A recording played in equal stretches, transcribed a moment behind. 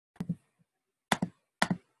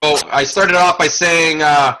I started off by saying,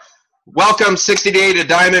 welcome 60 Day to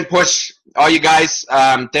Diamond Push, all you guys.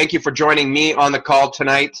 Thank you for joining me on the call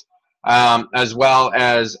tonight, as well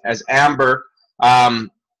as Amber. I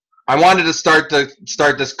wanted to start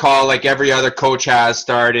this call like every other coach has,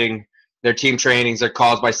 starting their team trainings, their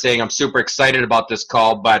calls, by saying I'm super excited about this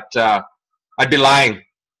call, but I'd be lying.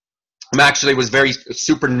 Was very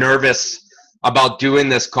super nervous about doing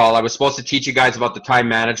this call. I was supposed to teach you guys about the time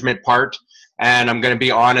management part, and I'm going to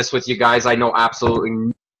be honest with you guys, I know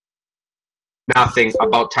absolutely nothing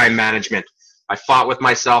about time management. I fought with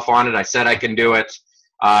myself on it. I said I can do it.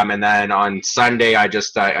 And then on Sunday, I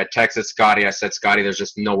texted Scotty. I said, Scotty, there's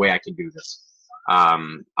just no way I can do this.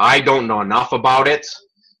 I don't know enough about it.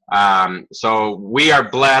 So we are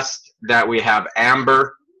blessed that we have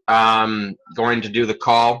Amber going to do the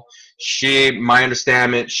call. My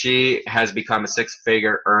understanding, she has become a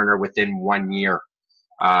six-figure earner within 1 year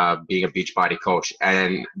being a Beachbody coach.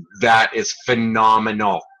 And that is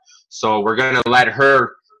phenomenal. So we're going to let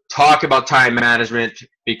her talk about time management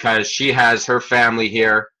because she has her family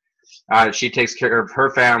here. She takes care of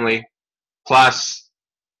her family, plus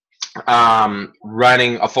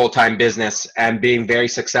running a full-time business and being very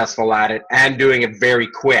successful at it and doing it very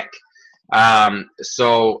quick.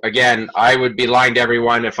 So again, I would be lying to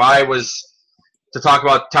everyone if I was to talk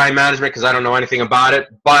about time management because I don't know anything about it.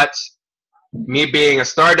 But me being a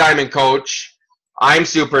Star Diamond coach, I'm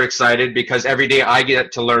super excited because every day I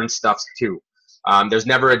get to learn stuff too. There's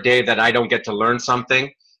never a day that I don't get to learn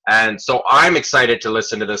something. And so I'm excited to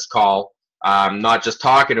listen to this call. Not just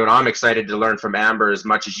talking to it, I'm excited to learn from Amber as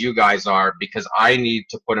much as you guys are because I need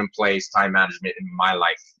to put in place time management in my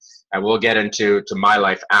life. And we'll get into my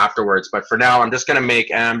life afterwards. But for now, I'm just going to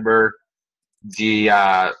make Amber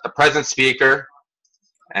the present speaker.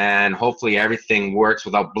 And hopefully everything works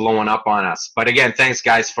without blowing up on us. But again, thanks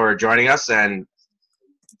guys for joining us. And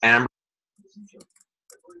Amber.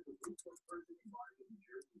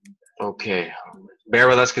 Okay. Bear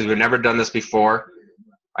with us because we've never done this before.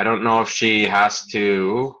 I don't know if she has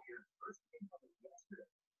to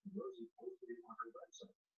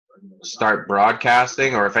start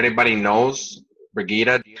broadcasting or if anybody knows.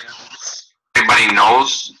 Brigitte. Anybody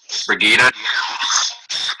knows? Brigitte.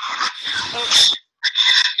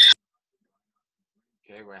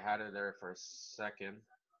 Okay, we had her there for a second.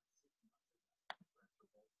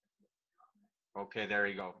 Okay, there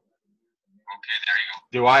you go.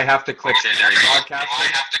 Do I have to click broadcast?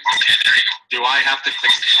 Do I have to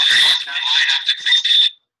click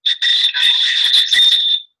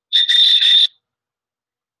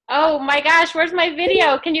Oh my gosh, where's my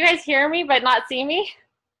video? Can you guys hear me but not see me?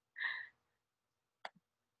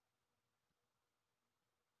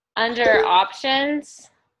 Under options.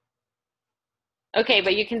 Okay,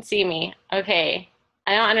 but you can see me. Okay.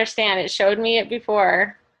 I don't understand. It showed me it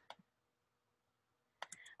before.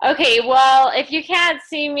 Okay, well, if you can't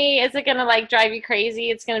see me, is it gonna like drive you crazy?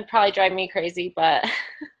 It's gonna probably drive me crazy, but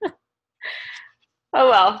oh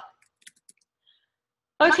well.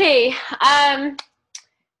 Okay,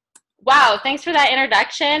 wow, thanks for that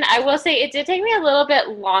introduction. I will say it did take me a little bit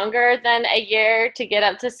longer than a year to get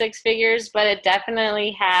up to six figures, but it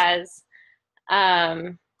definitely has,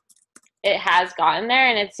 it has gotten there,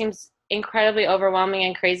 and it seems incredibly overwhelming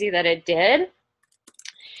and crazy that it did.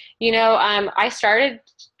 You know, I started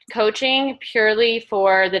coaching purely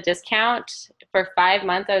for the discount. For 5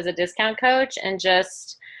 months, I was a discount coach and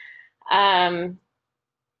just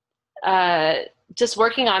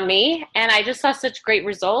working on me. And I just saw such great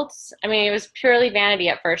results. I mean, it was purely vanity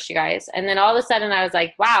at first, you guys. And then all of a sudden I was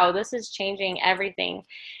like, wow, this is changing everything.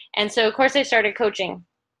 And so, of course, I started coaching.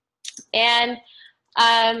 And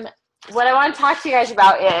what I want to talk to you guys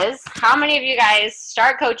about is how many of you guys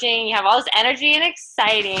start coaching, you have all this energy and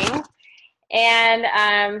exciting, and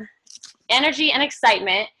energy and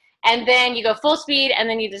excitement, and then you go full speed, and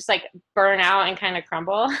then you just like burn out and kind of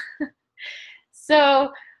crumble.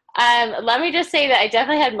 So let me just say that I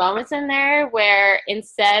definitely had moments in there where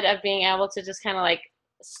instead of being able to just kind of like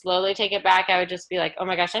slowly take it back, I would just be like, oh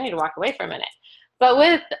my gosh, I need to walk away for a minute. But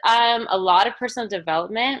with a lot of personal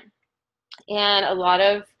development and a lot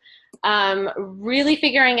of really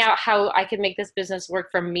figuring out how I could make this business work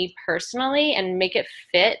for me personally and make it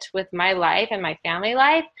fit with my life and my family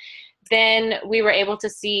life, then we were able to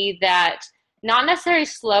see that not necessarily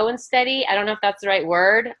slow and steady, I don't know if that's the right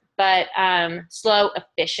word, but slow,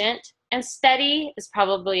 efficient, and steady is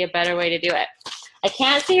probably a better way to do it. I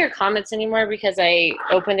can't see your comments anymore because I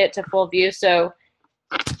opened it to full view, so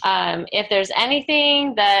if there's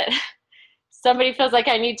anything that somebody feels like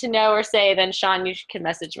I need to know or say, then Shawn, you can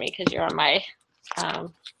message me because you're on my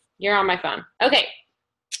phone. Okay,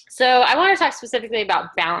 So I want to talk specifically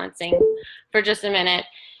about balancing for just a minute.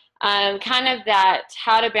 Kind of that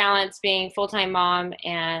how to balance being full-time mom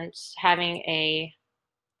and having a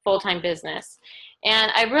full-time business.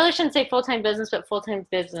 And I really shouldn't say full-time business, but full-time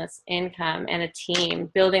business income and a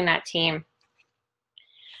team, building that team.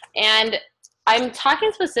 And I'm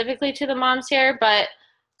talking specifically to the moms here, but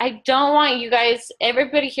I don't want you guys,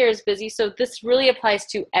 everybody here is busy, so this really applies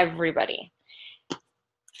to everybody.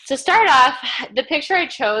 To start off, the picture I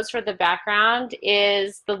chose for the background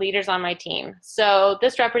is the leaders on my team. So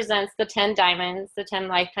this represents the 10 diamonds, the 10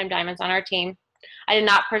 lifetime diamonds on our team. I did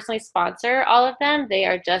not personally sponsor all of them. They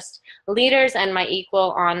are just leaders and my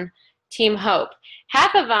equal on Team Hope.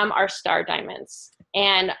 Half of them are star diamonds,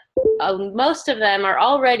 and most of them are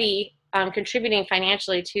already contributing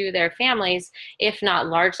financially to their families, if not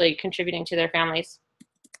largely contributing to their families.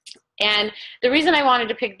 And the reason I wanted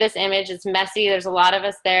to pick this image, it's messy, there's a lot of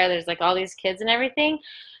us there, there's like all these kids and everything,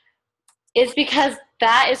 is because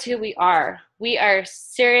that is who we are. We are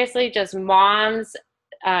seriously just moms,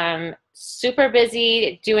 super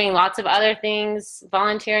busy, doing lots of other things,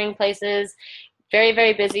 volunteering places, very,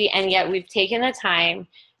 very busy, and yet we've taken the time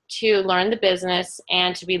to learn the business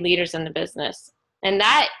and to be leaders in the business. And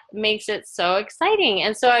that makes it so exciting.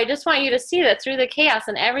 And so I just want you to see that through the chaos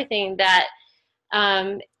and everything that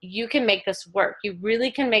you can make this work. You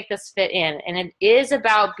really can make this fit in. And it is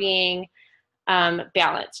about being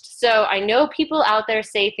balanced. So I know people out there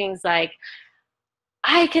say things like,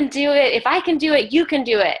 I can do it. If I can do it, you can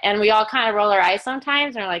do it. And we all kind of roll our eyes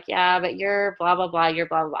sometimes and are like, yeah, but you're blah, blah, blah, you're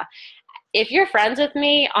blah, blah, blah. If you're friends with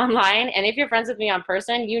me online and if you're friends with me on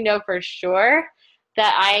person, you know for sure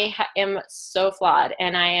that I am so flawed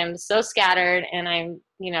and I am so scattered and I'm,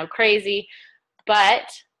 crazy,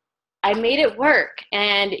 but I made it work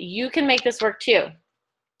and you can make this work too.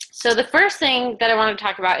 So the first thing that I want to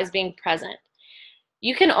talk about is being present.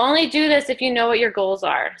 You can only do this if you know what your goals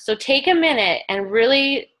are. So take a minute and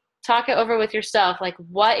really talk it over with yourself. Like,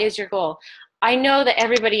 what is your goal? I know that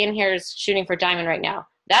everybody in here is shooting for diamond right now.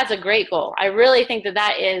 That's a great goal. I really think that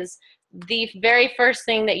that is the very first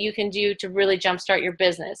thing that you can do to really jumpstart your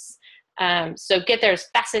business. So get there as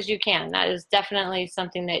fast as you can. That is definitely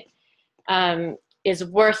something that is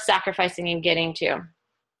worth sacrificing and getting to.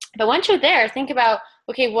 But once you're there, think about,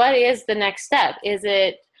 okay, what is the next step? Is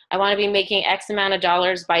it, I want to be making X amount of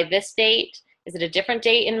dollars by this date? Is it a different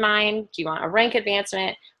date in mind? Do you want a rank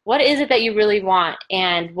advancement? What is it that you really want?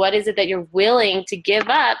 And what is it that you're willing to give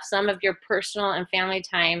up some of your personal and family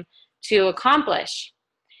time to accomplish?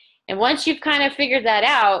 And once you've kind of figured that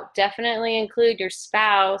out, definitely include your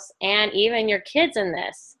spouse and even your kids in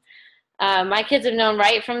this. My kids have known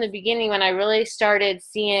right from the beginning when I really started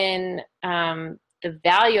seeing the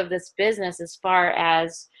value of this business as far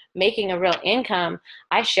as making a real income.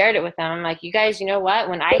 I shared it with them. I'm like, you guys, you know what?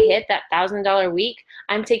 When I hit that $1,000 week,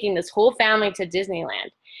 I'm taking this whole family to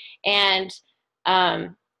Disneyland. And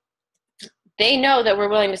they know that we're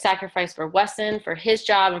willing to sacrifice for Weston, for his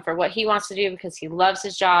job, and for what he wants to do because he loves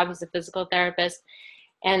his job. He's a physical therapist.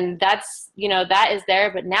 And that's, that is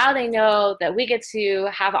there. But now they know that we get to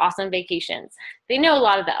have awesome vacations. They know a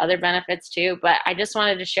lot of the other benefits too, but I just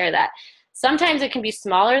wanted to share that. Sometimes it can be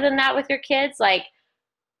smaller than that with your kids. Like,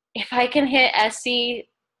 if I can hit SC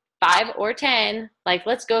 5 or 10, like,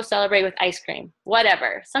 let's go celebrate with ice cream,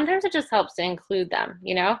 whatever. Sometimes it just helps to include them,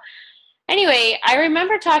 Anyway, I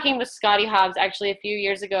remember talking with Scotty Hobbs actually a few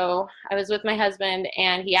years ago. I was with my husband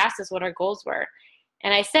and he asked us what our goals were.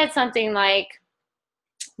 And I said something like,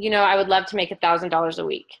 I would love to make $1,000 a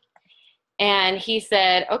week. And he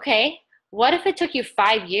said, okay, what if it took you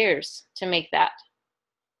 5 years to make that?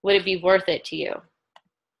 Would it be worth it to you?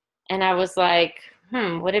 And I was like,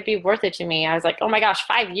 would it be worth it to me? I was like, oh my gosh,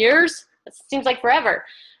 5 years? That seems like forever.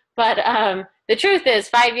 But the truth is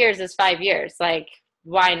 5 years is 5 years. Like,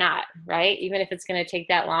 why not, right? Even if it's going to take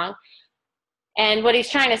that long. And what he's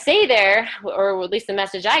trying to say there, or at least the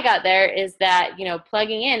message I got there, is that,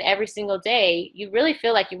 plugging in every single day, you really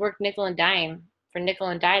feel like you worked nickel and dime for nickel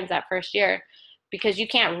and dimes that first year because you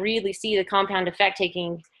can't really see the compound effect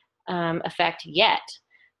taking effect yet.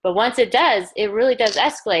 But once it does, it really does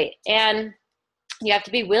escalate. And you have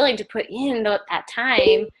to be willing to put in that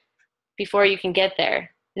time before you can get there.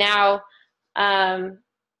 Now,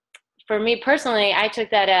 for me personally, I took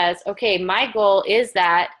that as, okay, my goal is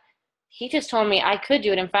that he just told me I could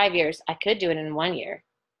do it in 5 years. I could do it in 1 year.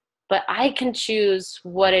 But I can choose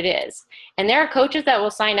what it is. And there are coaches that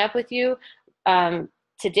will sign up with you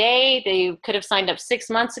today. They could have signed up 6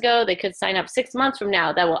 months ago. They could sign up 6 months from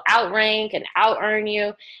now that will outrank and out-earn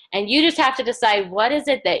you. And you just have to decide, what is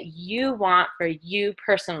it that you want for you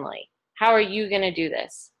personally? How are you going to do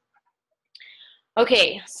this?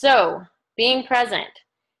 Okay, so being present.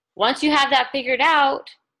 Once you have that figured out,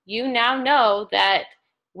 you now know that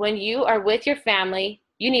when you are with your family,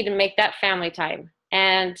 you need to make that family time.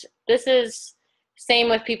 And this is same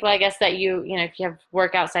with people, I guess, that if you have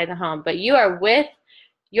work outside the home, but you are with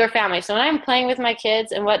your family. So when I'm playing with my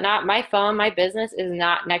kids and whatnot, my phone, my business is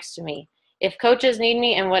not next to me. If coaches need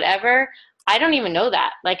me and whatever, I don't even know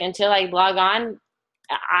that. Like until I log on,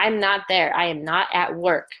 I'm not there. I am not at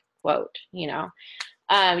work, quote, You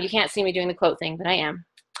can't see me doing the quote thing, but I am.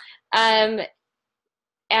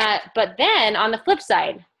 But then on the flip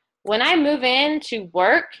side, when I move in to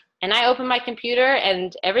work and I open my computer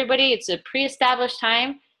and it's a pre-established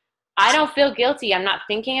time, I don't feel guilty. I'm not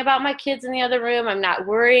thinking about my kids in the other room. I'm not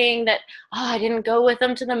worrying that, I didn't go with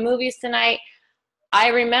them to the movies tonight. I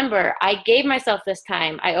remember I gave myself this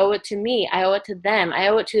time. I owe it to me. I owe it to them. I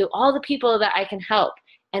owe it to all the people that I can help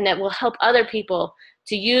and that will help other people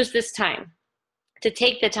to use this time, to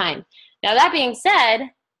take the time. Now, that being said,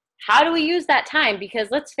 how do we use that time?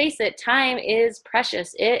 Because let's face it, time is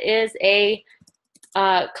precious. It is a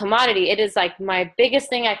commodity. It is like my biggest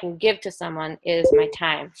thing I can give to someone is my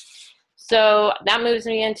time. So that moves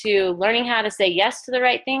me into learning how to say yes to the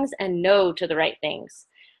right things and no to the right things.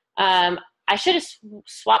 I should have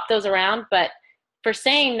swapped those around, but for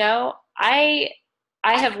saying no, I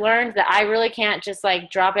have learned that I really can't just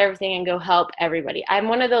like drop everything and go help everybody. I'm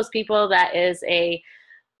one of those people that is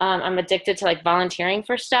I'm addicted to like volunteering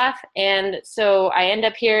for stuff. And so I end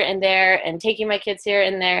up here and there and taking my kids here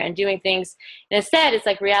and there and doing things. And instead, it's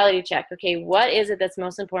like reality check. Okay, what is it that's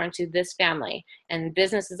most important to this family? And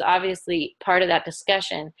business is obviously part of that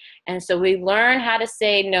discussion. And so we learn how to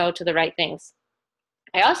say no to the right things.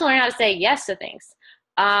 I also learn how to say yes to things.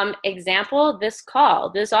 Example, this call.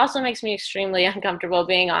 This also makes me extremely uncomfortable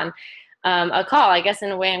being on a call. I guess in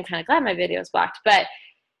a way I'm kind of glad my video is blocked. But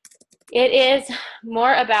it is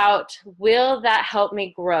more about, will that help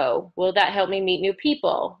me grow? Will that help me meet new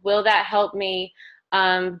people? Will that help me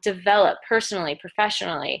develop personally,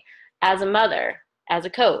 professionally, as a mother, as a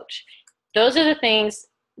coach? Those are the things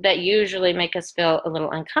that usually make us feel a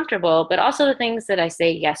little uncomfortable, but also the things that I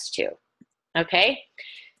say yes to. Okay?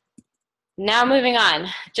 Now moving on,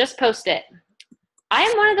 just post it. I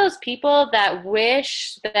am one of those people that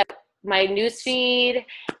wish that my newsfeed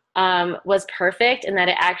was perfect and that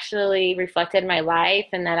it actually reflected my life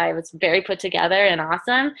and that I was very put together and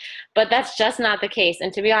awesome, but that's just not the case.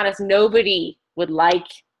 And to be honest, nobody would like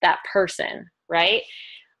that person, right?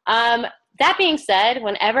 That being said,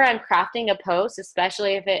 whenever I'm crafting a post,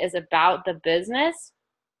 especially if it is about the business,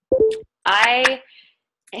 I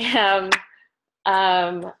am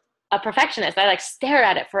a perfectionist. I like stare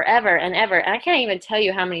at it forever and ever. And I can't even tell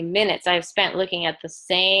you how many minutes I've spent looking at the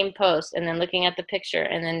same post and then looking at the picture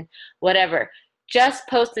and then whatever. Just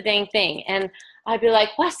post the dang thing. And I'd be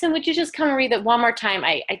like, Weston, would you just come and read that one more time?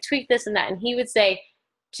 I tweaked this and that. And he would say,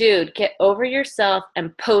 dude, get over yourself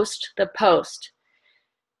and post the post.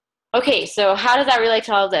 Okay, so how does that relate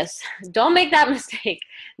to all of this? Don't make that mistake.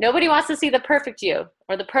 Nobody wants to see the perfect you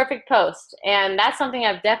or the perfect post. And that's something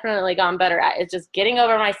I've definitely gone better at, is just getting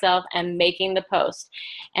over myself and making the post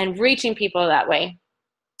and reaching people that way.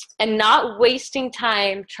 And not wasting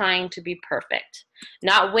time trying to be perfect.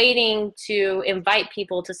 Not waiting to invite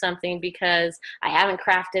people to something because I haven't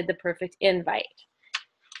crafted the perfect invite.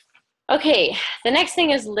 Okay, the next thing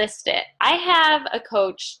is list it. I have a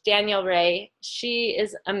coach, Danielle Ray. She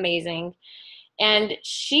is amazing. And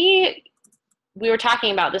we were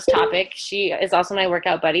talking about this topic. She is also my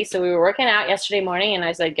workout buddy. So we were working out yesterday morning and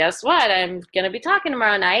I said, guess what? I'm going to be talking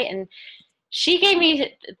tomorrow night. And she gave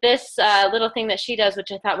me this little thing that she does,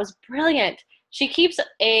 which I thought was brilliant. She keeps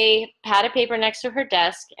a pad of paper next to her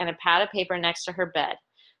desk and a pad of paper next to her bed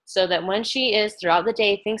so that when she is throughout the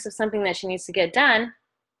day thinks of something that she needs to get done,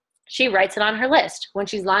 she writes it on her list. When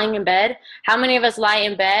she's lying in bed, how many of us lie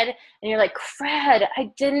in bed and you're like, Fred,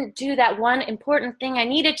 I didn't do that one important thing I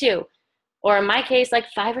needed to. Or in my case, like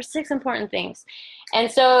 5 or 6 important things. And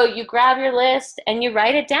so you grab your list and you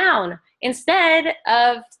write it down instead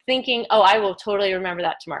of thinking, oh, I will totally remember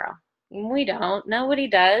that tomorrow. We don't. Nobody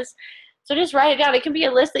does. So just write it down. It can be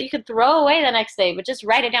a list that you could throw away the next day, but just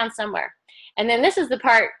write it down somewhere. And then this is the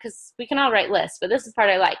part, because we can all write lists, but this is the part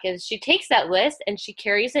I like, is she takes that list and she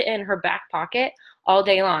carries it in her back pocket all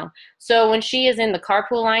day long. So when she is in the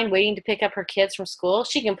carpool line waiting to pick up her kids from school,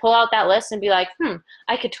 she can pull out that list and be like,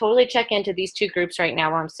 I could totally check into these 2 groups right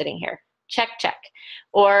now while I'm sitting here. Check, check.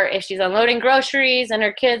 Or if she's unloading groceries and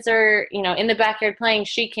her kids are, in the backyard playing,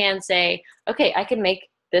 she can say, okay, I can make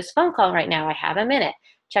this phone call right now. I have a minute.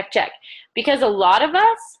 Check, check. Because a lot of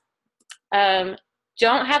us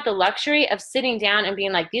don't have the luxury of sitting down and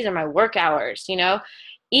being like, these are my work hours, you know?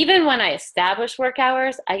 Even when I establish work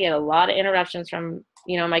hours, I get a lot of interruptions from,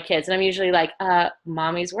 you know, my kids. And I'm usually like,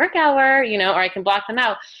 mommy's work hour, you know, or I can block them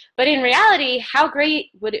out. But in reality, how great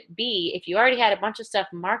would it be if you already had a bunch of stuff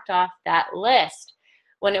marked off that list?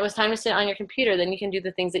 When it was time to sit on your computer, then you can do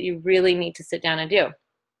the things that you really need to sit down and do.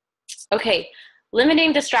 Okay,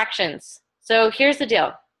 limiting distractions. So here's the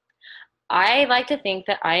deal. I like to think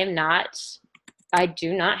that I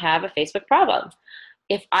do not have a Facebook problem.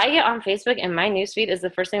 If I get on Facebook and my newsfeed is the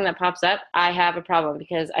first thing that pops up, I have a problem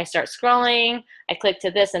because I start scrolling, I click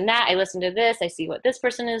to this and that, I listen to this, I see what this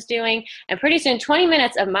person is doing, and pretty soon 20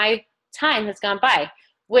 minutes of my time has gone by,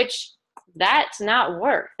 which that's not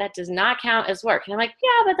work. That does not count as work. And I'm like,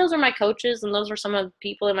 yeah, but those are my coaches and those were some of the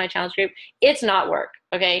people in my challenge group. It's not work,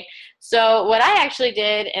 okay? So what I actually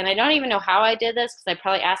did, and I don't even know how I did this because I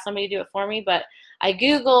probably asked somebody to do it for me, but I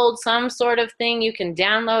Googled some sort of thing you can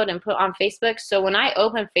download and put on Facebook. So when I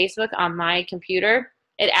open Facebook on my computer,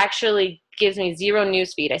 it actually gives me zero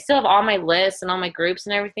newsfeed. I still have all my lists and all my groups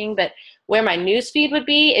and everything, but where my newsfeed would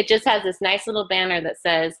be, it just has this nice little banner that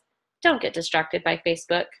says, don't get distracted by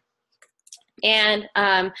Facebook. And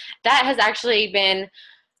that has actually been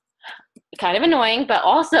kind of annoying, but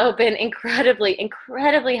also been incredibly,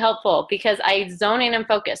 incredibly helpful because I zone in and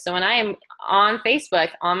focus. So when I am on Facebook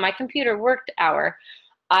on my computer work hour,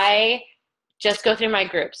 I just go through my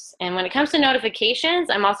groups. And when it comes to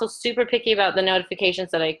notifications, I'm also super picky about the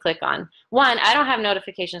notifications that I click on. One, I don't have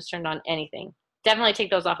notifications turned on anything. Definitely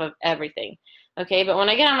take those off of everything. Okay, but when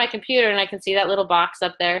I get on my computer and I can see that little box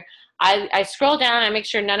up there, I scroll down and I make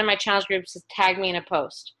sure none of my challenge groups tag me in a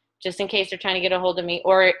post, just in case they're trying to get a hold of me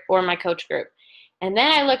or my coach group. And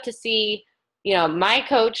then I look to see, you know, my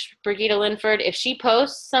coach, Bourguignon Linford, if she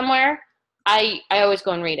posts somewhere, I always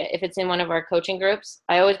go and read it. If it's in one of our coaching groups,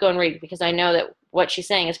 I always go and read it because I know that what she's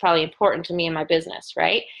saying is probably important to me and my business,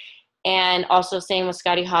 right? And also same with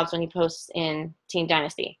Scotty Hobbs when he posts in Team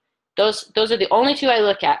Dynasty. Those are the only two I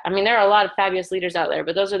look at. I mean, there are a lot of fabulous leaders out there,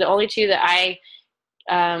 but those are the only two that I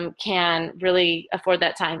can really afford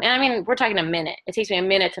that time. And I mean, we're talking a minute. It takes me a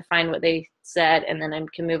minute to find what they said, and then I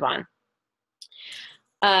can move on.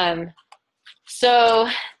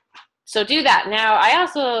 So do that. Now, I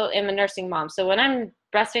also am a nursing mom. So when I'm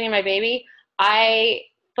breastfeeding my baby, I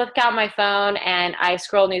flip out my phone and I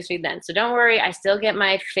scroll newsfeed then. So don't worry, I still get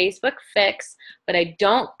my Facebook fix, but I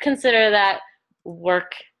don't consider that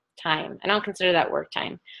work time. I don't consider that work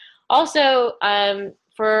time. Also,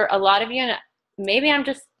 for a lot of you, and maybe I'm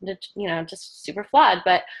just, you know, just super flawed,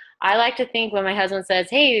 but I like to think when my husband says,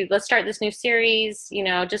 hey, let's start this new series, you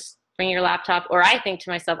know, just bring your laptop, or I think to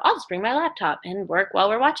myself, I'll just bring my laptop and work while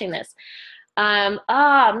we're watching this.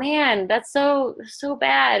 Oh man, that's so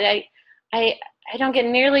bad. I don't get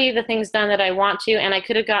nearly the things done that I want to, and I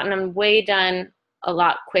could have gotten them way done a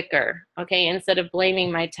lot quicker, okay, instead of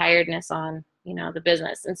blaming my tiredness on, you know, the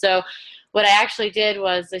business. And so what I actually did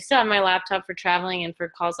was I still have my laptop for traveling and for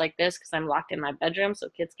calls like this because I'm locked in my bedroom so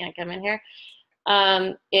kids can't come in here,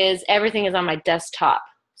 is everything is on my desktop.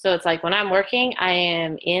 So it's like when I'm working, I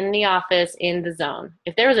am in the office, in the zone.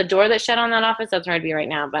 If there was a door that shut on that office, that's where I'd be right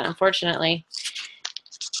now. But unfortunately,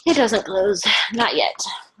 it doesn't close. Not yet.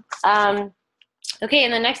 Okay,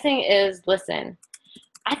 and the next thing is listen.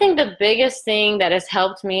 I think the biggest thing that has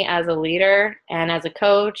helped me as a leader and as a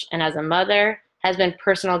coach and as a mother has been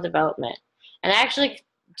personal development. And I actually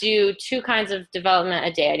do two kinds of development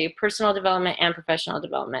a day. I do personal development and professional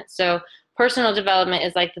development. So personal development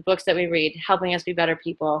is like the books that we read, helping us be better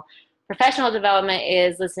people. Professional development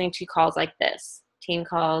is listening to calls like this, team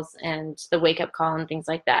calls and the wake-up call and things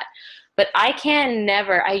like that. But I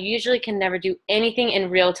usually can never do anything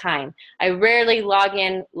in real time. I rarely log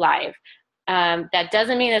in live. That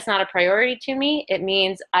doesn't mean it's not a priority to me. It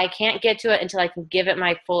means I can't get to it until I can give it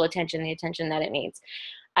my full attention, the attention that it needs.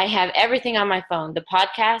 I have everything on my phone. The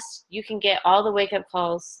podcast, you can get all the wake-up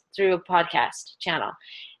calls through a podcast channel.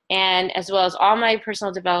 And as well as all my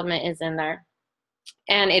personal development is in there.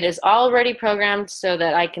 And it is already programmed so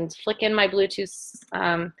that I can flick in my Bluetooth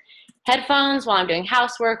headphones while I'm doing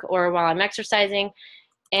housework or while I'm exercising.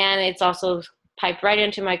 And it's also piped right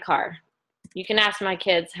into my car. You can ask my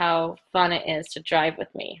kids how fun it is to drive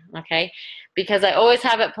with me, okay? Because I always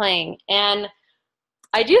have it playing. And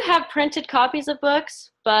I do have printed copies of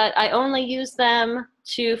books, but I only use them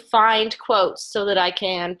to find quotes so that I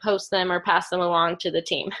can post them or pass them along to the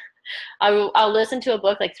team. I'll listen to a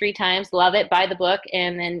book like 3 times, love it, buy the book,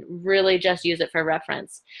 and then really just use it for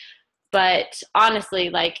reference. But honestly,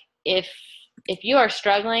 like if you are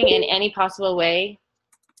struggling in any possible way,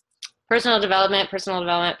 personal development,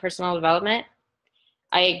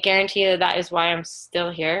 I guarantee you that is why I'm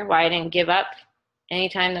still here, why I didn't give up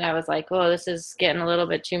anytime that I was like, oh, this is getting a little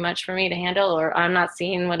bit too much for me to handle, or I'm not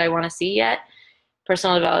seeing what I want to see yet,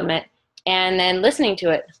 personal development, and then listening to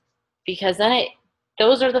it, because then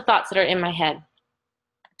those are the thoughts that are in my head.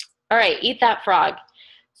 All right, eat that frog.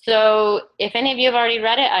 So if any of you have already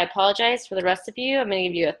read it, I apologize. For the rest of you, I'm going to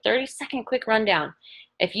give you a 30-second quick rundown.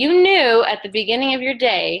 If you knew at the beginning of your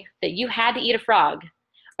day that you had to eat a frog,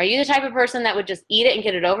 are you the type of person that would just eat it and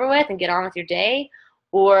get it over with and get on with your day?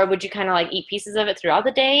 Or would you kind of like eat pieces of it throughout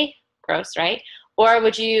the day? Gross, right? Or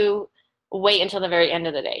would you wait until the very end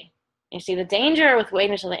of the day? You see, the danger with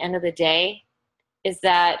waiting until the end of the day is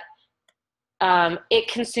that it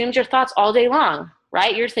consumes your thoughts all day long,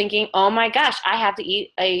 right? You're thinking, oh my gosh, I have to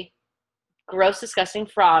eat a gross, disgusting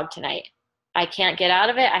frog tonight. I can't get out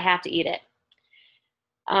of it. I have to eat it.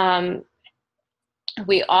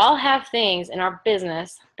 We all have things in our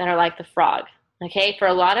business that are like the frog. Okay, for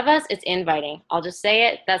a lot of us, it's inviting. I'll just say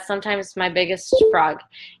it. That's sometimes my biggest frog,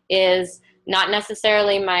 is not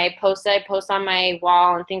necessarily my posts that I post on my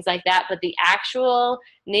wall and things like that, but the actual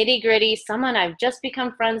nitty gritty, someone I've just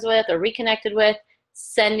become friends with or reconnected with,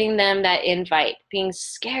 sending them that invite, being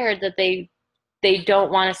scared that they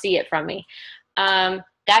don't want to see it from me.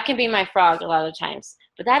 That can be my frog a lot of times,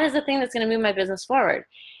 but that is the thing that's going to move my business forward.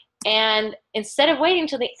 And instead of waiting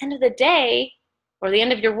till the end of the day or the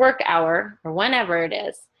end of your work hour or whenever it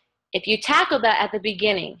is, if you tackle that at the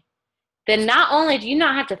beginning, then not only do you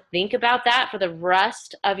not have to think about that for the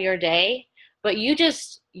rest of your day, but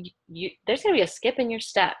there's going to be a skip in your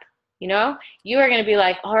step. You know, you are going to be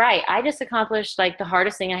like, all right, I just accomplished like the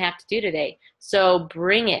hardest thing I have to do today. So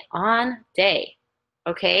bring it on day.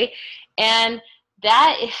 Okay. And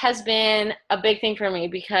that has been a big thing for me,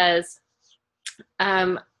 because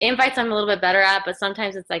invites I'm a little bit better at, but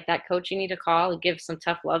sometimes it's like that coach you need to call and give some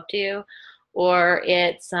tough love to, or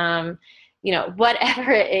it's,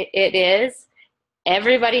 whatever it is.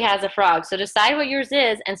 Everybody has a frog. So decide what yours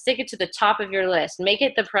is and stick it to the top of your list. Make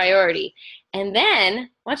it the priority. And then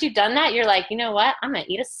once you've done that, you're like, you know what? I'm going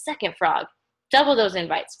to eat a second frog. Double those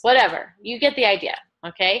invites, whatever. You get the idea,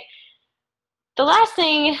 okay? The last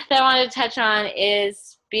thing that I wanted to touch on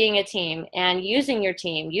is being a team and using your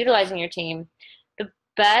team, utilizing your team. The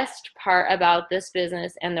best part about this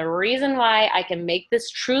business, and the reason why I can make this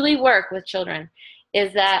truly work with children,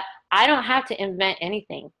 is that I don't have to invent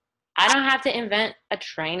anything. I don't have to invent a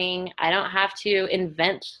training. I don't have to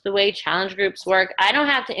invent the way challenge groups work. I don't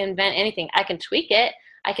have to invent anything. I can tweak it.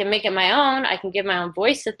 I can make it my own. I can give my own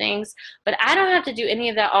voice to things, but I don't have to do any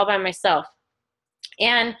of that all by myself.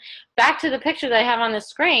 And back to the picture that I have on the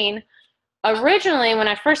screen, originally when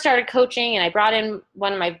I first started coaching and I brought in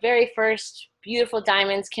one of my very first beautiful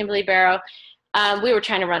diamonds, Kimberly Barrow, we were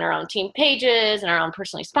trying to run our own team pages and our own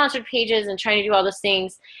personally sponsored pages and trying to do all those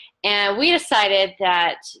things. And we decided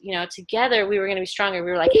that, together we were going to be stronger.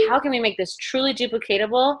 We were like, how can we make this truly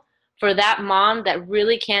duplicatable for that mom that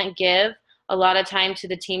really can't give a lot of time to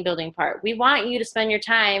the team building part? We want you to spend your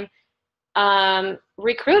time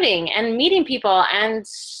recruiting and meeting people and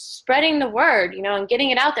spreading the word, and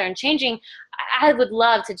getting it out there and changing. I would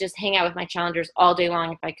love to just hang out with my challengers all day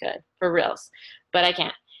long if I could, for reals, but I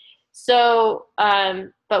can't. So,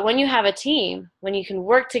 but when you have a team, when you can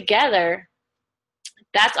work together,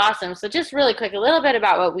 that's awesome. So just really quick, a little bit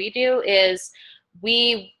about what we do is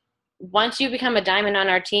once you become a diamond on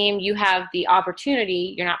our team, you have the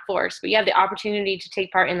opportunity, you're not forced, but you have the opportunity to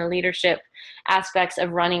take part in the leadership aspects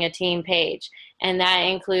of running a team page. And that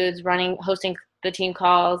includes hosting the team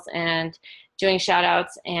calls and doing shout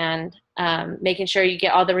outs and making sure you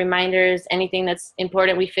get all the reminders, anything that's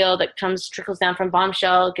important we feel that trickles down from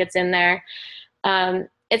Bombshell gets in there.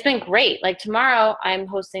 It's been great. Like tomorrow I'm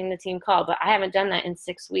hosting the team call, but I haven't done that in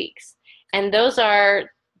 6 weeks. And those are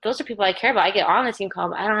people I care about. I get on the team call,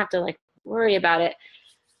 but I don't have to worry about it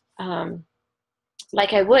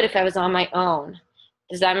like I would if I was on my own.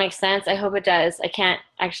 Does that make sense? I hope it does. I can't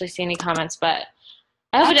actually see any comments, but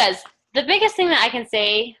I hope it does. The biggest thing that I can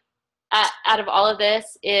say out of all of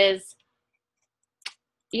this is,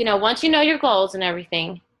 once you know your goals and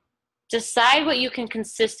everything, decide what you can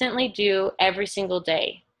consistently do every single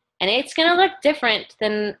day. And it's going to look different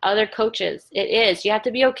than other coaches. It is. You have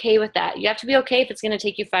to be okay with that. You have to be okay if it's going to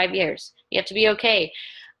take you 5 years. You have to be okay.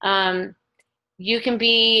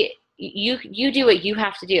 You do what you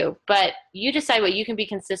have to do, but you decide what you can be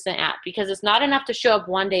consistent at, because it's not enough to show up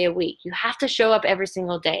 1 day a week. You have to show up every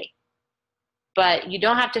single day. But you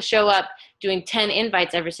don't have to show up doing 10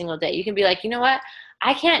 invites every single day. You can be like, you know what?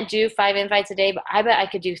 I can't do 5 invites a day, but I bet I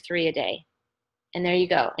could do 3 a day. And there you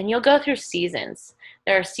go. And you'll go through seasons.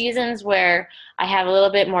 There are seasons where I have a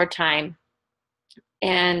little bit more time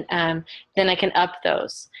And then I can up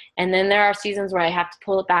those. And then there are seasons where I have to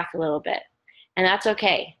pull it back a little bit, and that's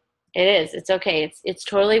okay. It is. It's okay. It's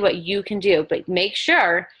totally what you can do, but make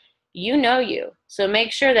sure you know you. So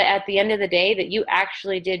make sure that at the end of the day that you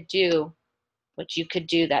actually did do what you could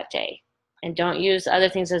do that day, and don't use other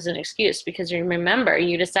things as an excuse, because you remember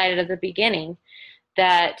you decided at the beginning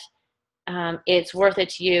that it's worth it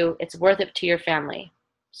to you. It's worth it to your family.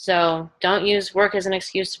 So don't use work as an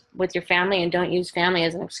excuse with your family, and don't use family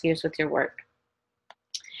as an excuse with your work.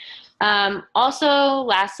 Also,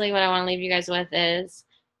 lastly, what I want to leave you guys with is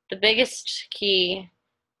the biggest key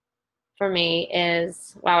for me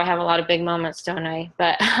is, wow, I have a lot of big moments, don't I?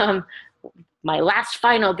 But my last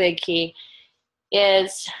final big key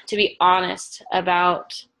is to be honest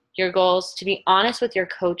about your goals, to be honest with your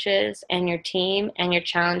coaches and your team and your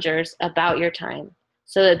challengers about your time,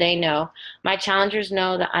 so that they know. My challengers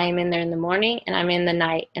know that I am in there in the morning and I'm in the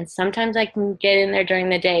night, and sometimes I can get in there during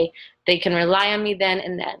the day. They can rely on me then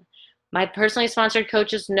and then. My personally sponsored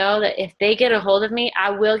coaches know that if they get a hold of me,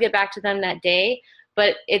 I will get back to them that day,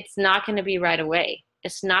 but it's not going to be right away.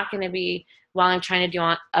 It's not going to be while I'm trying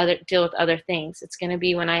to deal with other things. It's going to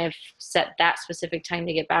be when I have set that specific time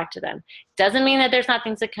to get back to them. Doesn't mean that there's not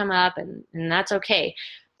things that come up, and that's okay.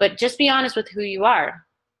 But just be honest with who you are.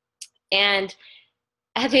 And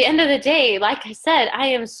at the end of the day, like I said, I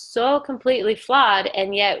am so completely flawed,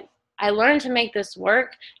 and yet I learned to make this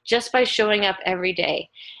work just by showing up every day.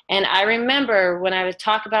 And I remember when I would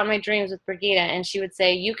talk about my dreams with Brigitte, and she would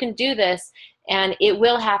say, you can do this, and it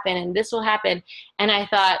will happen, and this will happen. And I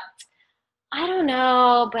thought, I don't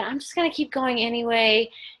know, but I'm just going to keep going anyway.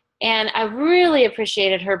 And I really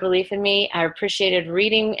appreciated her belief in me. I appreciated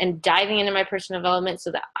reading and diving into my personal development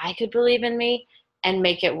so that I could believe in me and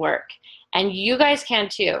make it work. And you guys can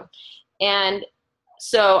too. And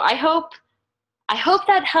so I hope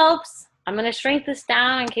that helps. I'm going to shrink this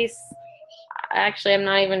down in case, actually, I'm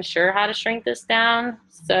not even sure how to shrink this down.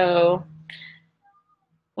 So,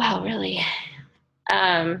 wow, really.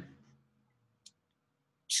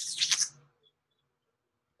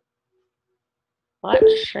 What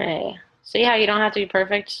shrink? See how you don't have to be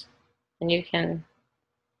perfect, and you can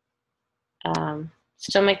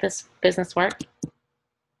still make this business work?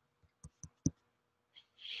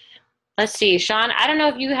 Let's see, Shawn, I don't know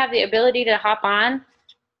if you have the ability to hop on.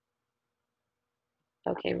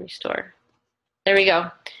 Okay, restore. There we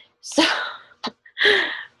go. So,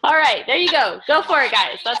 all right, there you go. Go for it,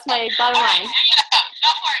 guys. That's my bottom line.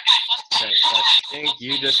 Okay, I think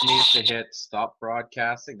you just need to hit stop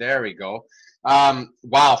broadcasting. There we go.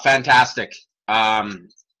 Wow, fantastic.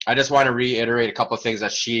 I just want to reiterate a couple of things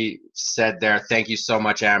that she said there. Thank you so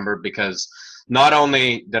much, Amber, because not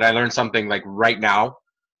only did I learn something like right now,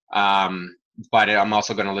 but I'm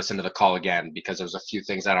also going to listen to the call again, because there's a few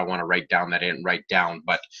things that I want to write down that I didn't write down.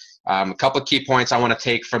 But a couple of key points I want to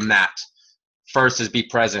take from that. First is be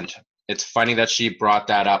present. It's funny that she brought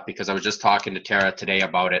that up, because I was just talking to Tara today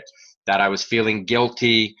about it, that I was feeling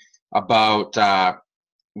guilty about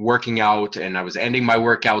working out, and I was ending my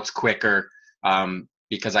workouts quicker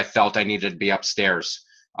because I felt I needed to be upstairs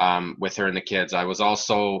with her and the kids. I was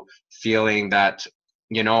also feeling that,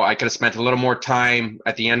 you know, I could have spent a little more time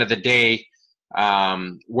at the end of the day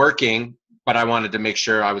working, but I wanted to make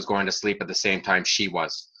sure I was going to sleep at the same time she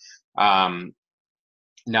was.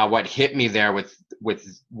 Now, what hit me there with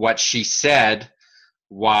what she said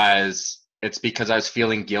was, it's because I was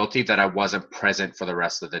feeling guilty that I wasn't present for the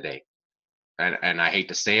rest of the day. And I hate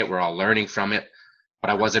to say it, we're all learning from it,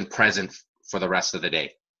 but I wasn't present for the rest of the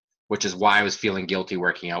day, which is why I was feeling guilty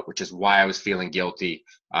working out, which is why I was feeling guilty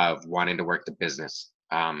of wanting to work the business.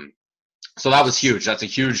 So that was huge. That's a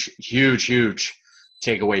huge, huge, huge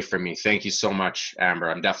takeaway for me. Thank you so much,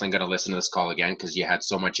 Amber. I'm definitely going to listen to this call again, because you had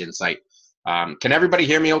so much insight. Can everybody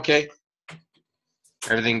hear me okay?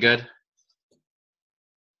 Everything good?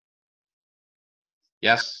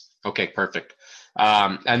 Yes? Okay, perfect.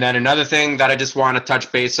 And then another thing that I just want to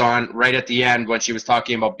touch base on right at the end, when she was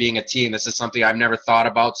talking about being a team, this is something I've never thought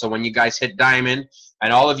about. So when you guys hit Diamond,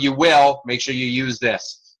 and all of you will, make sure you use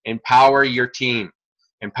this. Empower your team.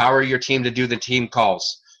 Empower your team to do the team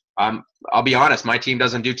calls. I'll be honest, my team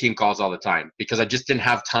doesn't do team calls all the time, because I just didn't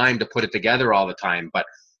have time to put it together all the time. But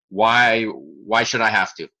why should I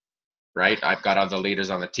have to? Right? I've got other leaders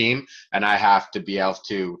on the team, and I have to be able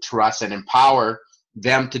to trust and empower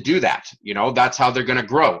them to do that. You know, that's how they're going to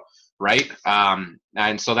grow, right?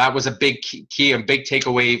 And so that was a big key and big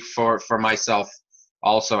takeaway for myself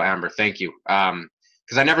also, Amber. Thank you.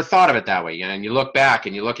 Because I never thought of it that way. And you look back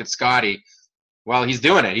and you look at Scotty, well, he's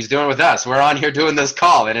doing it. He's doing it with us. We're on here doing this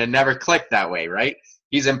call, and it never clicked that way, right?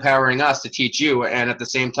 he's empowering us to teach you, and at the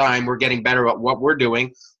same time we're getting better at what we're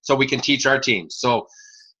doing so we can teach our teams. So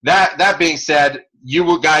that being said,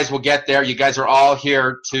 you guys will get there. You guys are all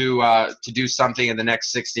here to do something in the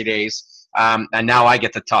next 60 days, and now I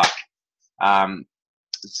get to talk.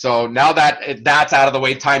 So now that that's out of the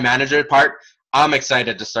way, time manager part, I'm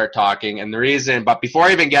excited to start talking. And the reason, but before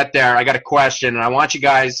I even get there, I got a question, and I want you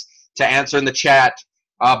guys to answer in the chat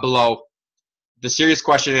below. The serious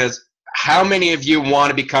question is, how many of you want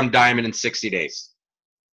to become diamond in 60 days?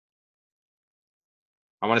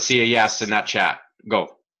 I want to see a yes in that chat.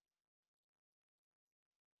 Go.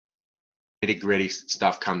 Nitty gritty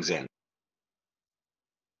stuff comes in.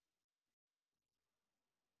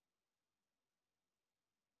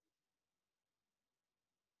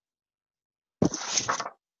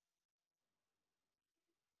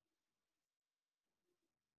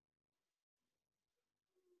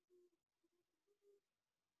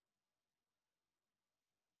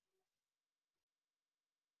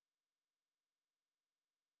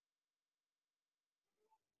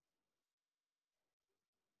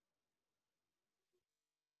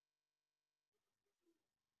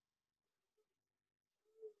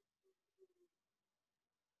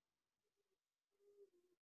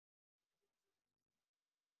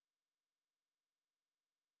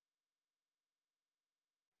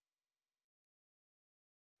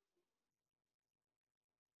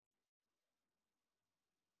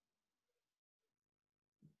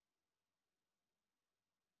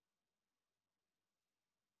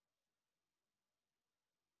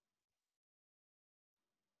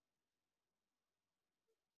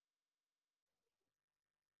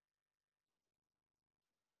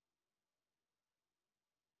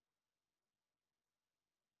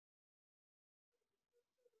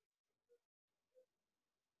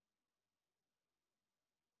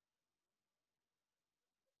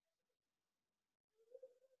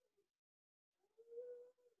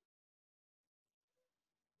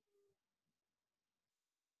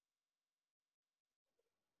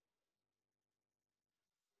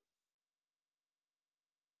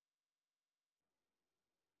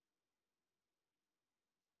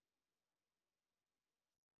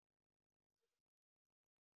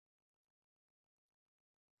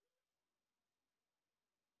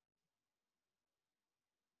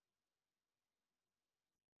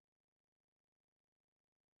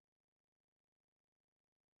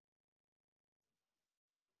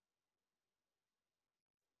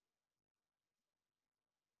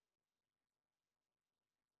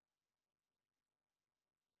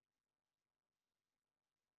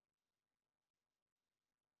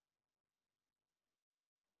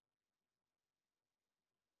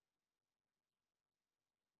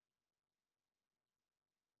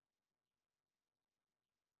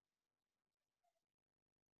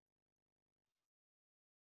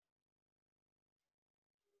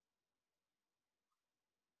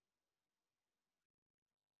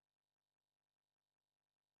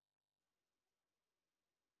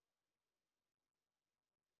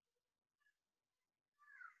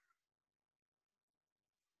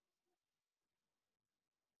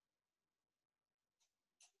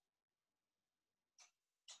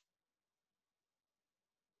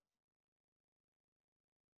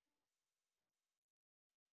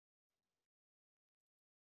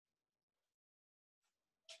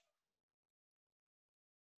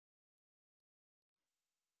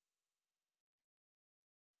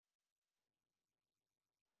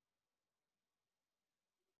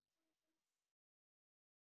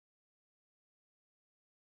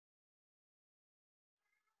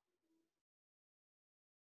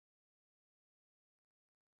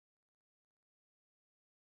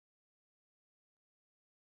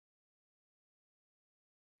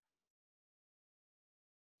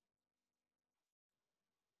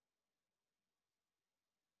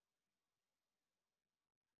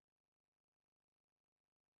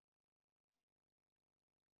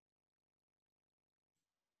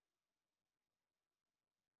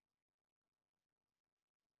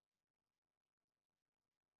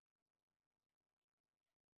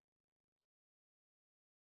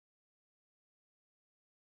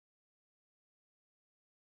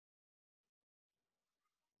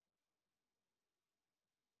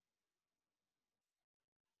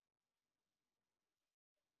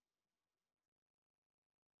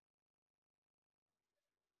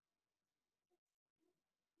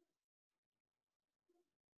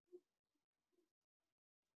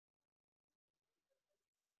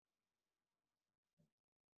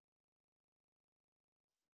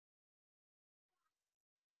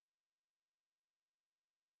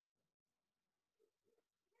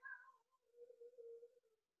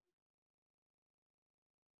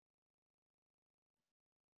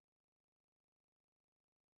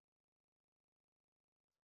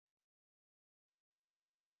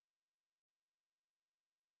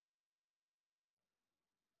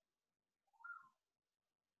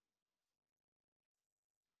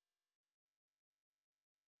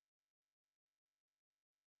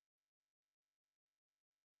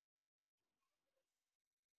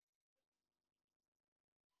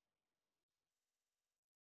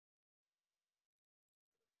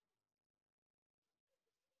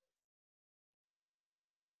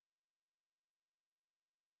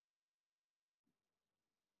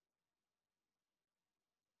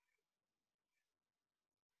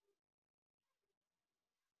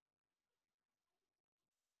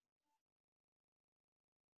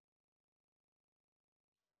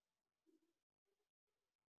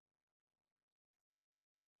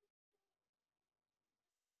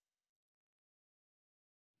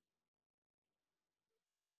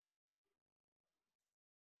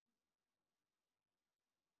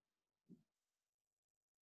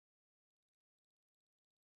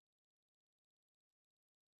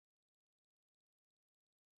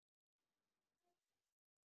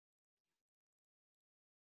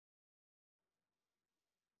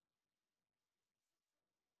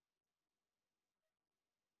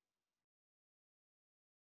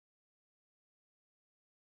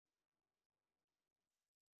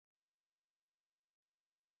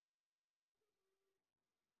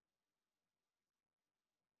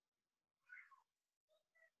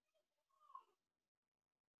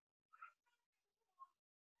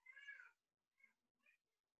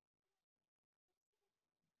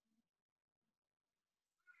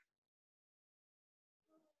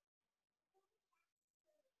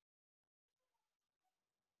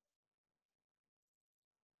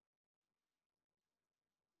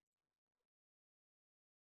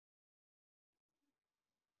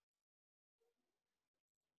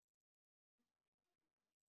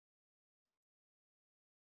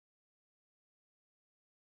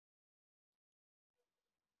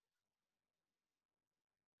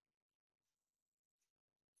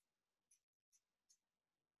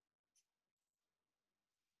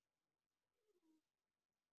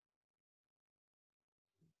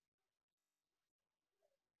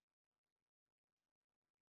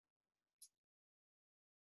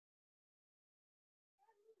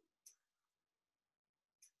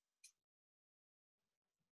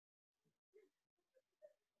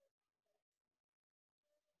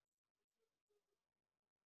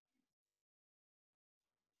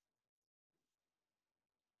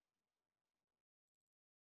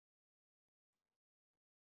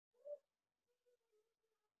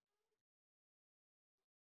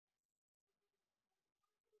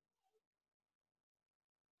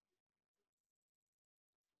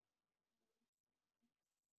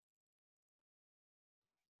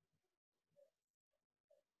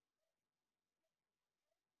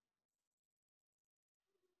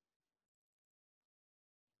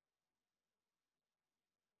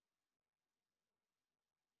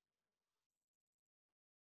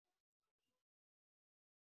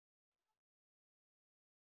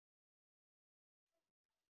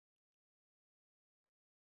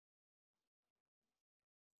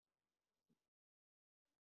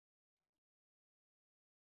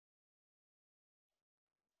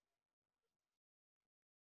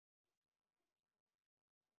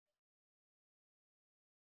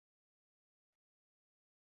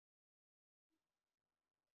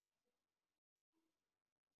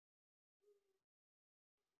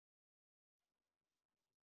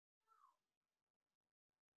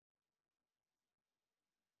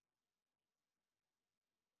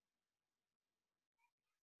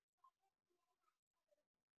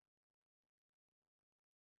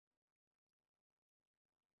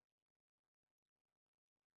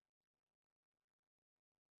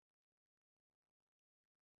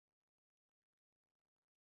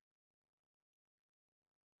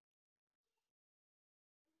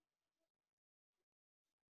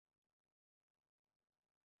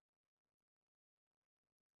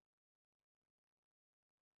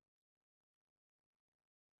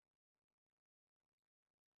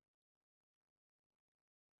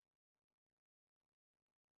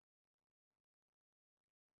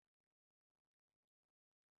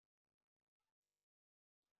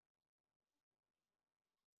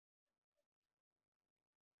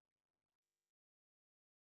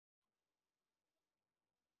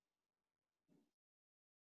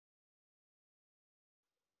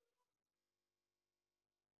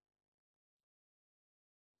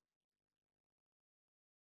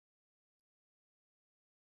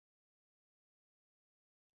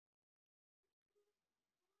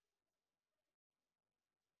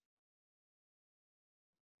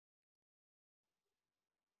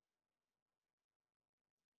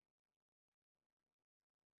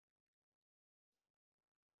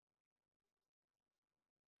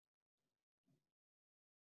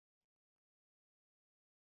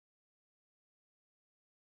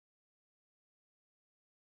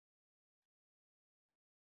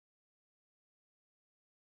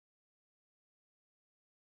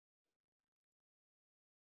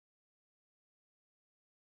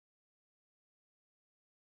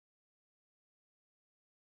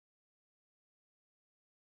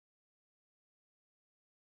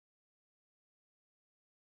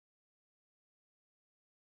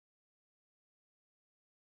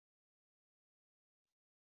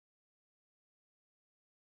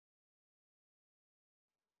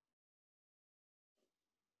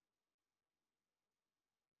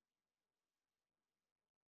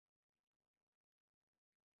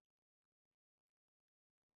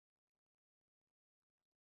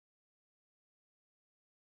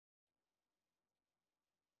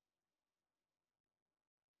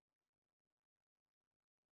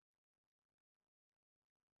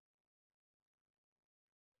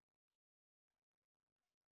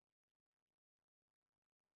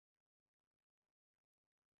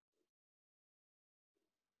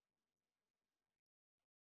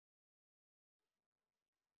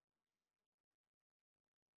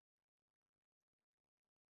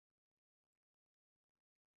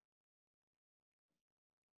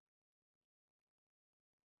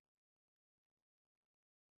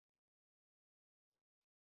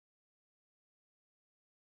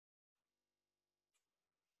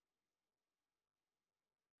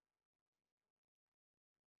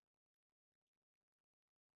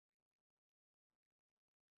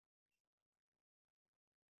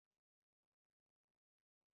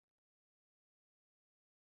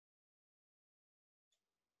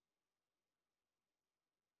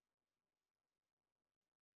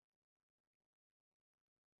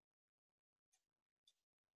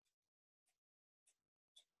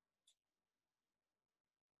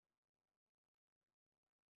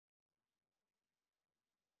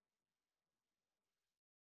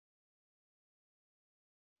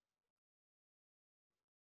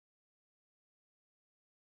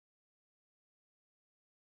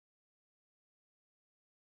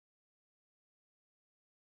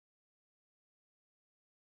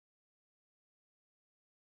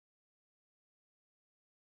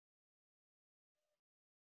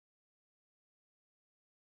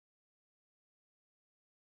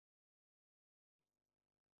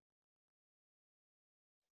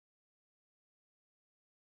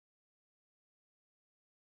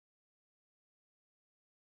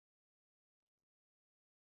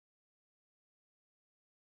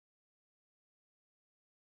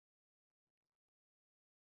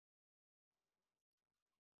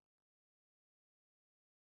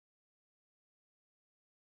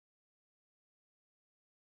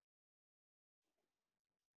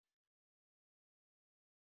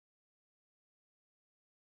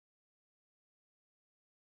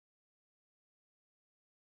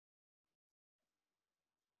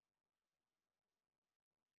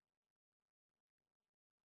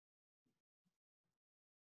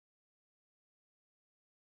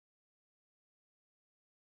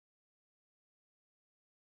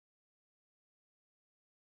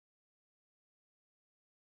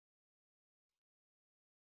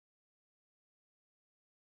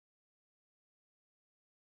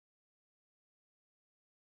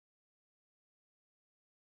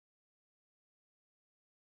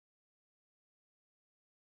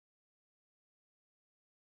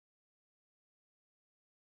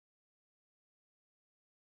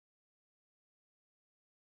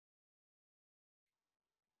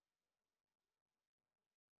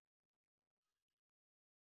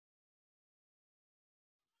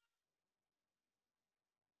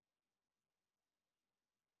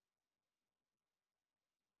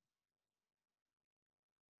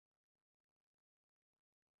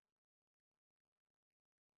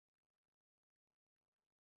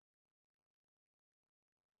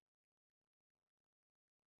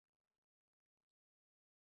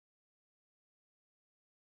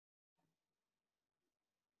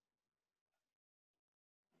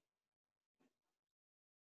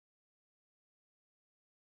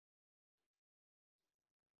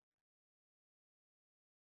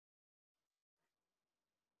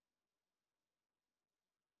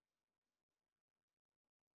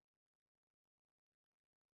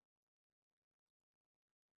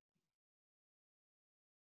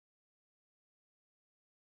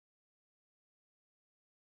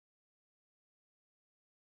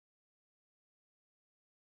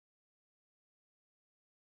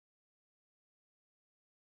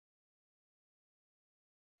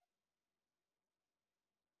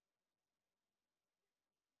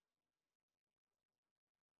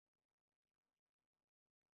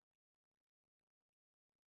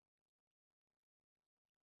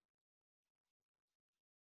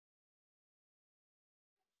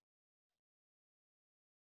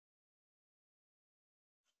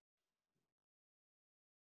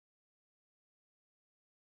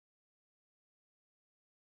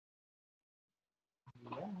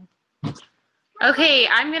 Okay,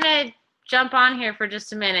 I'm going to jump on here for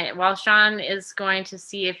just a minute while Shawn is going to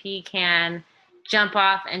see if he can jump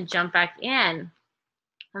off and jump back in.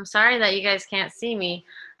 I'm sorry that you guys can't see me.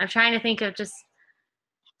 I'm trying to think of just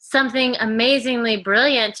something amazingly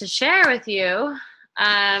brilliant to share with you.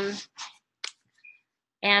 And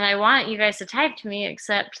I want you guys to type to me,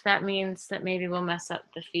 except that means that maybe we'll mess up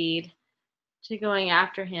the feed to going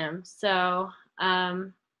after him. So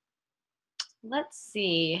let's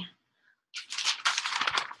see.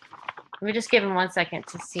 Let me just give him 1 second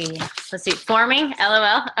to see. Let's see. Forming,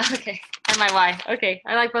 LOL. Okay. And my Y. Okay.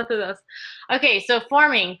 I like both of those. Okay. So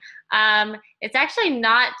forming. It's actually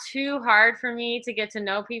not too hard for me to get to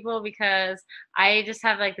know people because I just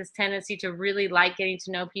have like this tendency to really like getting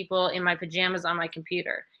to know people in my pajamas on my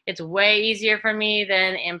computer. It's way easier for me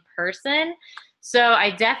than in person. So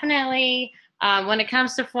I definitely, when it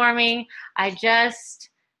comes to forming,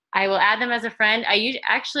 I will add them as a friend.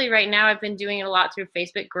 Actually right now I've been doing it a lot through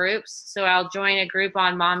Facebook groups. So I'll join a group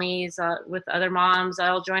on mommies with other moms.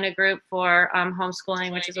 I'll join a group for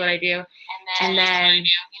homeschooling, which is what I do. And then,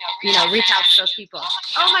 reach out to those people.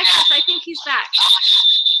 Oh my gosh, I think he's back.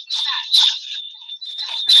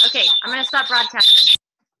 Okay, I'm going to stop broadcasting.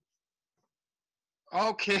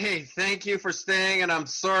 Okay, thank you for staying, and I'm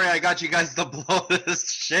sorry I got you guys to blow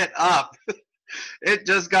this shit up. It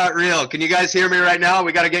just got real. Can you guys hear me right now?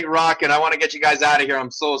 We got to get rocking. I want to get you guys out of here.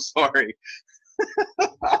 I'm so sorry.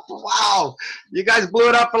 Wow. You guys blew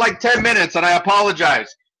it up for like 10 minutes, and I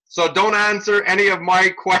apologize. So don't answer any of my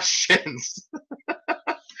questions.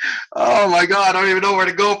 Oh, my God. I don't even know where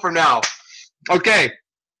to go from now. Okay.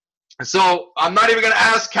 So I'm not even going to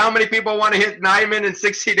ask how many people want to hit Diamond in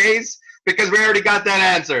 60 days because we already got that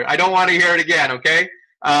answer. I don't want to hear it again, okay?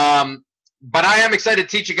 But I am excited to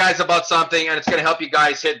teach you guys about something, and it's going to help you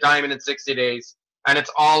guys hit Diamond in 60 days, and it's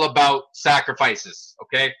all about sacrifices,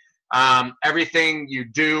 okay? Everything you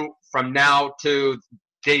do from now to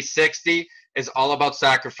day 60 is all about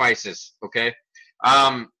sacrifices, okay?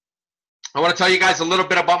 I want to tell you guys a little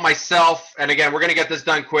bit about myself, and again, we're going to get this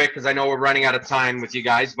done quick because I know we're running out of time with you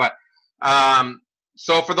guys, but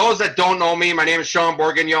so for those that don't know me, my name is Shawn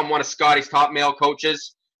Bourguignon. I'm one of Scotty's top male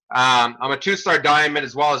coaches. I'm a 2-star diamond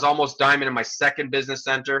as well as almost diamond in my second business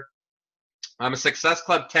center. I'm a Success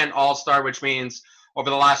Club 10 All-Star, which means over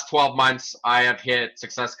the last 12 months, I have hit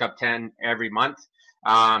Success Club 10 every month.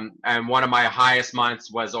 And one of my highest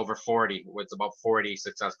months was over 40, with about 40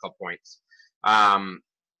 Success Club points. I'm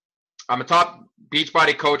a top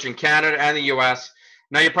Beachbody coach in Canada and the US.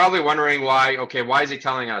 Now you're probably wondering why, okay, why is he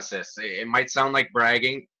telling us this? It might sound like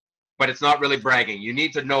bragging, but it's not really bragging. You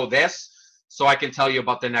need to know this so I can tell you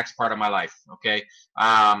about the next part of my life, okay?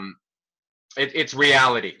 It's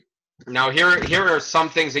reality. Now here are some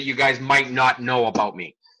things that you guys might not know about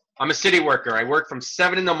me. I'm a city worker. I work from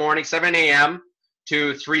 7 in the morning, 7 a.m.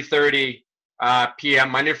 to 3:30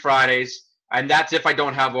 p.m. Monday to Fridays, and that's if I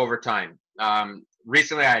don't have overtime.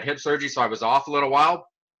 Recently I had hip surgery, so I was off a little while,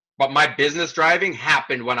 but my business driving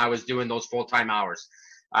happened when I was doing those full-time hours.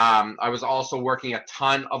 I was also working a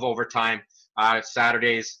ton of overtime,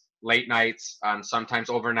 Saturdays, late nights, sometimes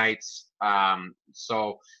overnights.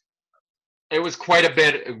 So it was quite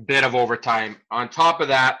a bit of overtime. On top of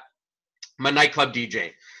that, I'm a nightclub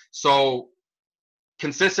DJ. So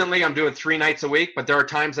consistently, I'm doing 3 nights a week, but there are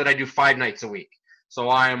times that I do 5 nights a week. So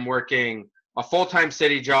I am working a full-time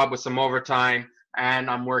city job with some overtime, and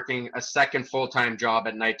I'm working a second full-time job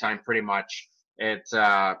at nighttime pretty much.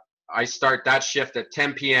 I start that shift at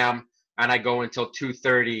 10 p.m. and I go until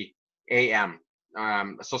 2:30 a.m.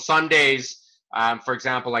 So Sundays, for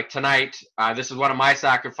example, like tonight, this is one of my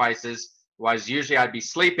sacrifices, was usually I'd be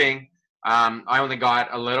sleeping. I only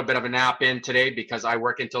got a little bit of a nap in today because I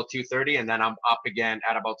work until 2:30, and then I'm up again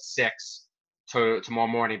at about 6 tomorrow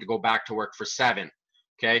morning to go back to work for 7.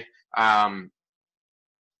 Okay.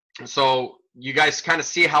 So you guys kind of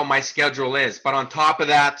see how my schedule is. But on top of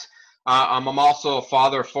that, I'm also a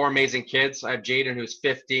father of 4 amazing kids. I have Jaden, who's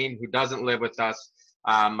 15, who doesn't live with us.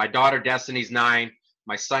 My daughter, Destiny's 9.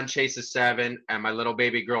 My son, Chase, is 7. And my little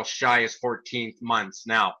baby girl, Shy, is 14 months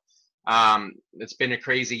now. It's been a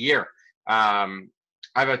crazy year. I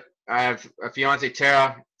have a fiance,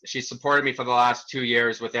 Tara. She's supported me for the last 2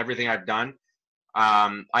 years with everything I've done.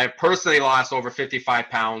 I have personally lost over 55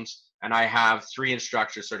 pounds, and I have 3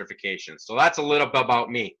 instructor certifications. So that's a little bit about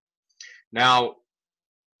me. Now,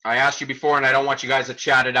 I asked you before, and I don't want you guys to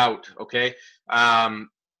chat it out, okay?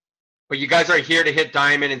 But you guys are here to hit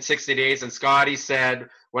Diamond in 60 days, and Scotty said,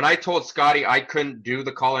 when I told Scotty I couldn't do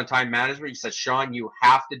the call and time management, he said, Shawn, you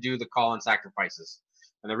have to do the call and sacrifices.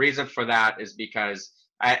 And the reason for that is because,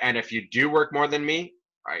 and if you do work more than me,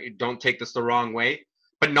 don't take this the wrong way,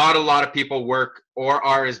 but not a lot of people work or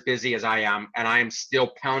are as busy as I am, and I am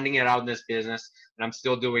still pounding it out in this business, and I'm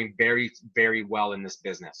still doing very, very well in this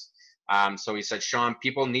business. So he said, Shawn,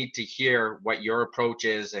 people need to hear what your approach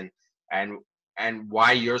is and and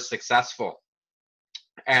why you're successful.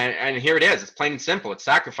 And here it is. It's plain and simple. It's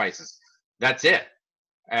sacrifices. That's it.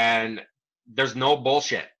 And there's no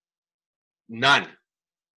bullshit. None.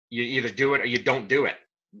 You either do it or you don't do it,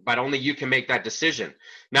 but only you can make that decision.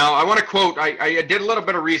 Now, I want to quote, I did a little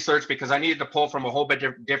bit of research because I needed to pull from a whole bit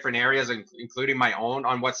of different areas, including my own,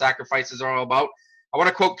 on what sacrifices are all about. I want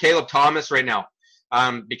to quote Caleb Thomas right now,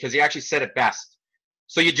 because he actually said it best.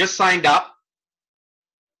 So you just signed up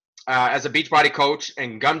as a Beachbody coach,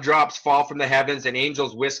 and gumdrops fall from the heavens, and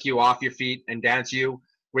angels whisk you off your feet and dance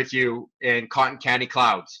with you in cotton candy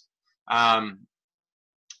clouds.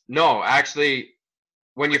 No, actually,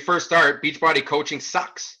 when you first start, Beachbody coaching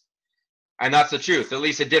sucks. And that's the truth. At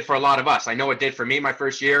least it did for a lot of us. I know it did for me my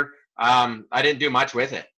first year. I didn't do much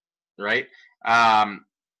with it, right?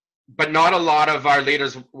 But not a lot of our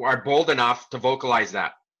leaders are bold enough to vocalize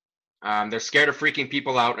that. They're scared of freaking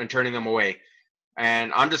people out and turning them away.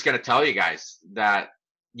 And I'm just going to tell you guys that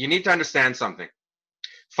you need to understand something.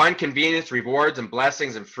 Fun, convenience, rewards, and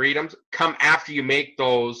blessings and freedoms come after you make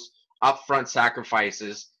those upfront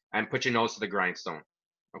sacrifices and put your nose to the grindstone.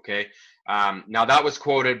 Okay. Now that was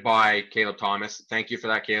quoted by Caleb Thomas. Thank you for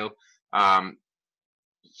that, Caleb.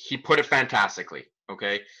 He put it fantastically.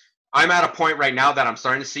 Okay. I'm at a point right now that I'm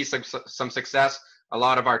starting to see some success. A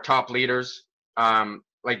lot of our top leaders,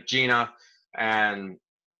 like Gina and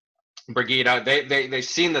Brigitte, they've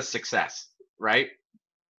seen the success, right?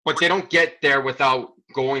 But they don't get there without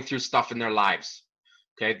going through stuff in their lives.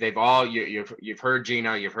 Okay. They've all, you've heard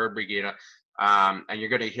Gina, you've heard Brigitte. And you're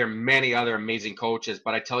going to hear many other amazing coaches.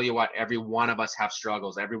 But I tell you what, every one of us have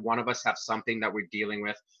struggles. Every one of us have something that we're dealing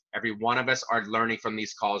with. Every one of us are learning from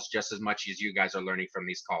these calls just as much as you guys are learning from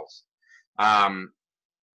these calls.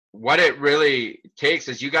 What it really takes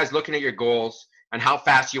is you guys looking at your goals and how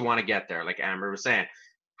fast you want to get there. Like Amber was saying,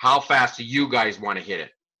 how fast do you guys want to hit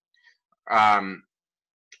it?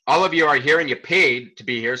 All of you are here and you paid to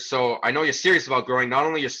be here. So I know you're serious about growing not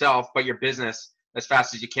only yourself, but your business as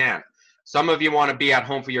fast as you can. Some of you want to be at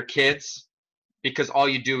home for your kids because all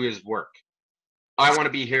you do is work. I want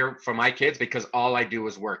to be here for my kids because all I do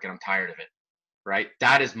is work and I'm tired of it, right?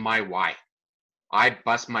 That is my why. I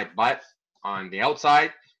bust my butt on the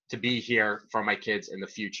outside to be here for my kids in the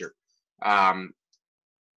future. And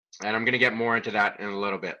I'm going to get more into that in a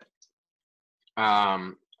little bit.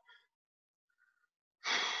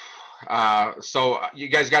 So you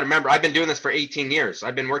guys got to remember, I've been doing this for 18 years.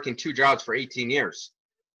 I've been working 2 jobs for 18 years.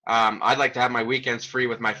 I'd like to have my weekends free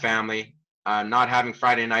with my family. Not having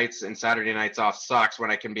Friday nights and Saturday nights off sucks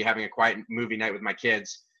when I can be having a quiet movie night with my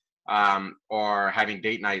kids, or having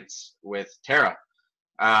date nights with Tara.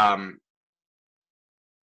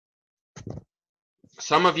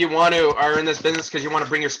 Some of you are in this business because you want to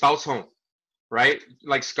bring your spouse home, right?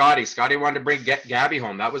 Like Scotty. Scotty wanted to bring Gabby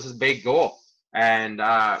home. That was his big goal. And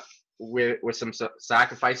with some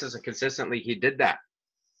sacrifices and consistently, he did that.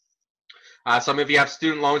 Some of you have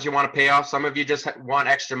student loans you want to pay off. Some of you just want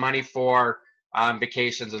extra money for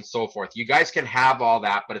vacations and so forth. You guys can have all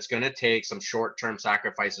that, but it's going to take some short-term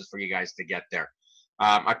sacrifices for you guys to get there.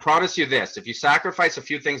 I promise you this, if you sacrifice a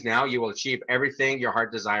few things now, you will achieve everything your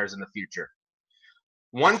heart desires in the future.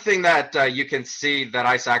 One thing that you can see that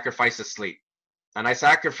I sacrifice is sleep. And I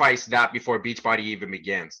sacrifice that before Beachbody even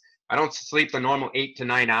begins. I don't sleep the normal 8 to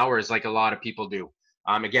 9 hours like a lot of people do.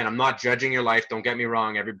 Again, I'm not judging your life. Don't get me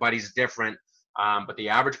wrong. Everybody's different. But the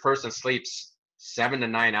average person sleeps 7 to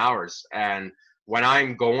 9 hours. And when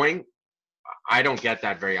I'm going, I don't get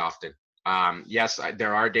that very often. Yes,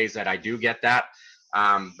 there are days that I do get that.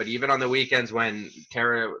 But even on the weekends when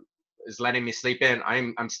Tara is letting me sleep in,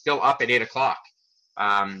 I'm still up at 8 o'clock.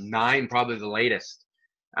 9 probably the latest.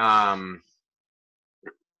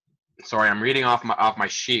 Sorry, I'm reading off my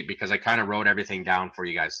sheet because I kind of wrote everything down for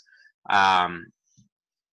you guys.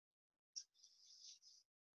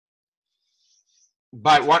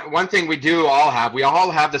 But one thing we all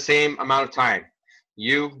have the same amount of time.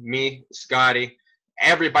 You, me, Scotty,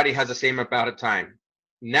 everybody has the same amount of time.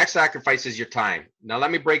 Next sacrifice is your time. Now let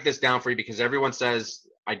me break this down for you because everyone says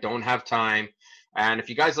I don't have time. And if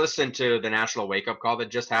you guys listen to the national wake-up call that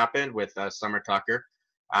just happened with Summer Tucker,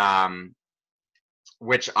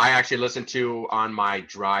 which I actually listened to on my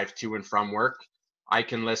drive to and from work, I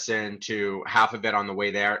can listen to half of it on the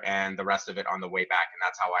way there and the rest of it on the way back. And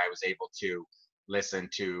that's how I was able to listen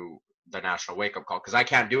to the national wake-up call, because I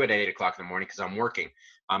can't do it at 8 o'clock in the morning because I'm working.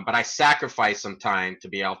 But I sacrifice some time to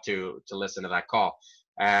be able to listen to that call.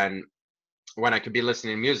 And when I could be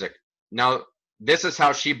listening to music. Now, this is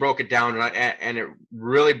how she broke it down, and it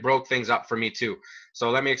really broke things up for me too. So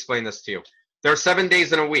let me explain this to you. There are 7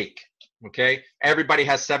 days in a week. Okay, everybody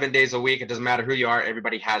has 7 days a week. It doesn't matter who you are.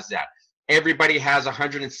 Everybody has that. Everybody has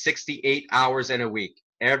 168 hours in a week.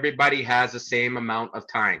 Everybody has the same amount of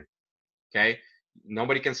time. Okay,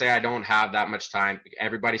 nobody can say I don't have that much time.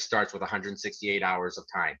 Everybody starts with 168 hours of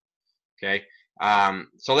time. Okay,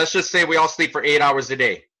 so let's just say we all sleep for 8 hours a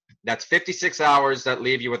day. That's 56 hours that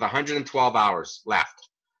leave you with 112 hours left.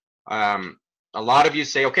 A lot of you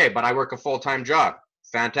say, okay, but I work a full-time job.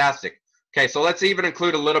 Fantastic. Okay, so let's even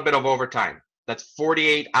include a little bit of overtime. That's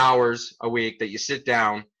 48 hours a week that you sit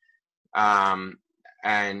down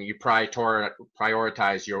and you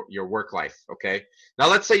prioritize your work life. Okay, now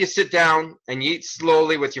let's say you sit down and you eat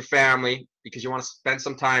slowly with your family because you want to spend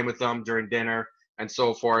some time with them during dinner and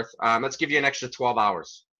so forth. Let's give you an extra 12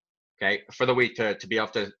 hours, okay, for the week to be able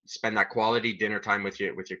to spend that quality dinner time with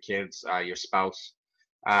your kids, your spouse.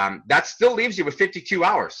 That still leaves you with 52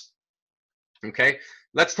 hours. Okay,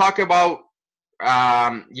 let's talk about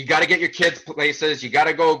you got to get your kids places. You got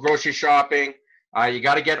to go grocery shopping. You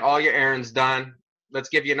got to get all your errands done. Let's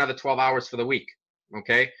give you another 12 hours for the week.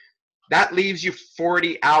 Okay, that leaves you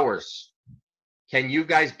 40 hours. Can you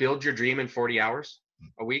guys build your dream in 40 hours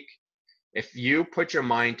a week? If you put your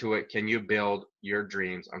mind to it, can you build your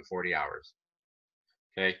dreams on 40 hours?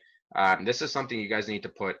 Okay. This is something you guys need to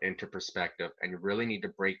put into perspective, and you really need to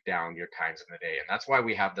break down your times in the day. And that's why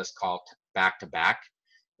we have this call back to back,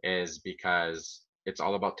 is because it's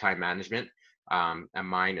all about time management. And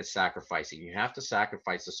mine is sacrificing. You have to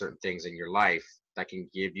sacrifice to certain things in your life that can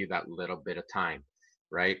give you that little bit of time,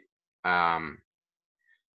 right? I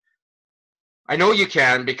know you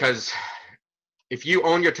can, because if you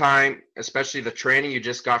own your time, especially the training you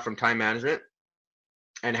just got from time management,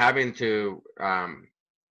 and having to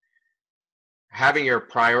having your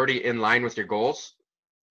priority in line with your goals,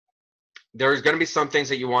 there's going to be some things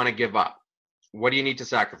that you want to give up. What do you need to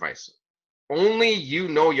sacrifice? Only you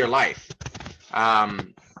know your life.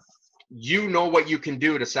 You know what you can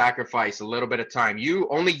do to sacrifice a little bit of time.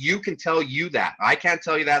 Only you can tell you that. I can't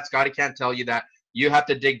tell you that. Scotty can't tell you that. You have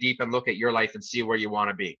to dig deep and look at your life and see where you want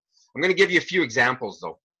to be. I'm going to give you a few examples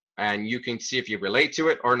though, and you can see if you relate to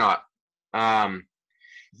it or not.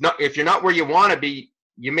 If you're not where you want to be,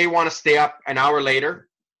 you may want to stay up an hour later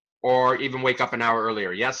or even wake up an hour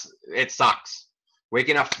earlier. Yes, it sucks.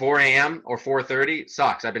 Waking up 4 a.m. or 4:30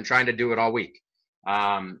 sucks. I've been trying to do it all week.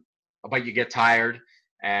 But you get tired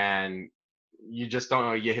and you just don't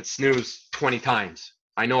know. You hit snooze 20 times.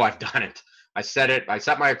 I know I've done it. I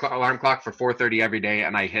set my alarm clock for 4:30 every day,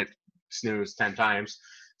 and I hit snooze 10 times.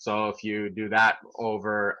 So if you do that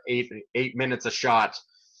over eight minutes a shot,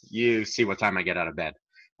 you see what time I get out of bed.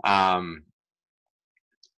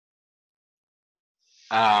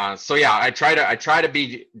 So yeah, I try to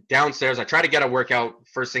be downstairs. I try to get a workout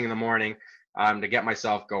first thing in the morning to get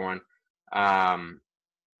myself going. And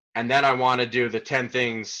then I want to do the 10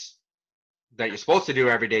 things that you're supposed to do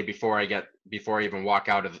every day before I even walk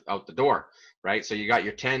out the door, right? So you got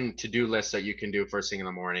your 10 to-do lists that you can do first thing in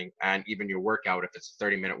the morning, and even your workout, if it's a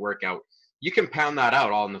 30-minute workout, you can pound that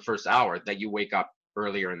out all in the first hour that you wake up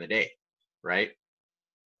earlier in the day, right?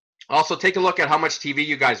 Also, take a look at how much TV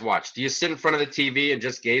you guys watch. Do you sit in front of the TV and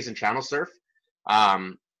just gaze and channel surf?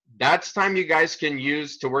 That's time you guys can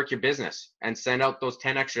use to work your business and send out those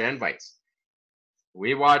 10 extra invites.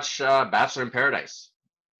 We watch Bachelor in Paradise.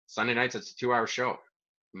 Sunday nights, it's a 2-hour show.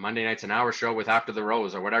 Monday night's an hour show with After the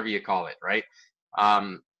Rose or whatever you call it, right?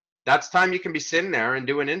 That's time you can be sitting there and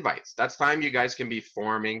doing invites. That's time you guys can be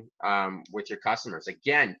forming with your customers.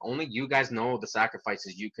 Again, only you guys know the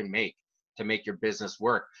sacrifices you can make to make your business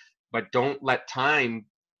work. But don't let time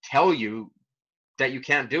tell you that you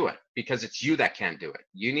can't do it, because it's you that can't do it.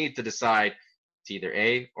 You need to decide it's either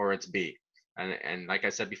A or it's B. And like I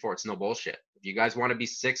said before, it's no bullshit. If you guys want to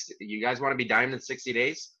be diamond in 60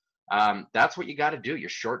 days, that's what you got to do. Your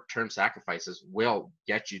short-term sacrifices will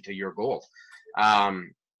get you to your goal.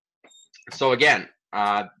 So again,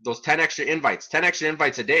 those 10 extra invites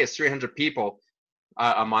a day is 300 people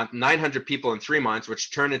a month, 900 people in 3 months,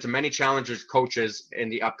 which turn into many challengers coaches in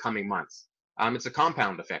the upcoming months. It's a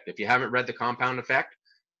compound effect. If you haven't read The Compound Effect,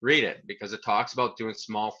 read it, because it talks about doing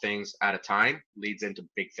small things at a time leads into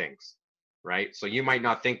big things, right? So you might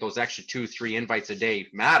not think those extra 2-3 invites a day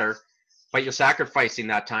matter, but you're sacrificing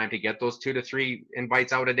that time to get those 2 to 3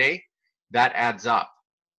 invites out a day. That adds up.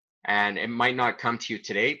 And it might not come to you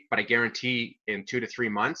today, but I guarantee in 2 to 3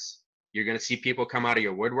 months, you're going to see people come out of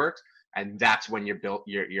your woodwork And that's when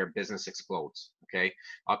your business explodes. Okay.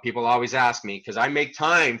 People always ask me, because I make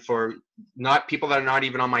time for not people that are not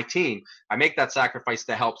even on my team. I make that sacrifice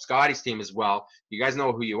to help Scotty's team as well. You guys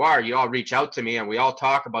know who you are. You all reach out to me and we all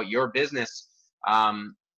talk about your business.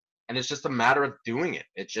 And it's just a matter of doing it.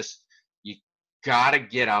 It's just, you got to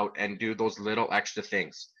get out and do those little extra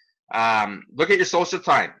things. Look at your social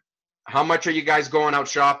time. How much are you guys going out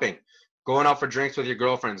shopping? Going out for drinks with your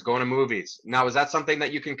girlfriends, going to movies. Now, is that something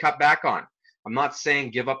that you can cut back on? I'm not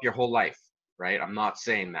saying give up your whole life, right? I'm not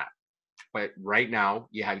saying that. But right now,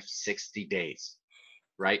 you have 60 days,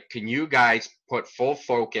 right? Can you guys put full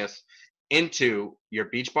focus into your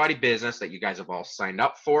Beachbody business that you guys have all signed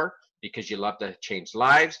up for because you love to change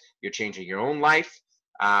lives, you're changing your own life,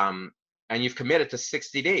 and you've committed to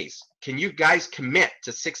 60 days. Can you guys commit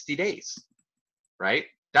to 60 days, right?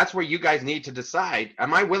 That's where you guys need to decide,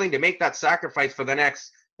 am I willing to make that sacrifice for the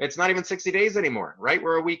next, it's not even 60 days anymore, right?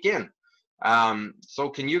 We're a week in. So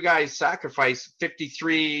can you guys sacrifice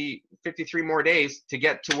 53 more days to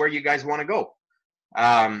get to where you guys want to go?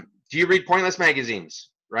 Do you read pointless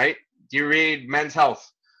magazines, right? Do you read Men's Health?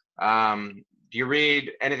 Do you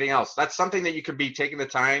read anything else? That's something that you could be taking the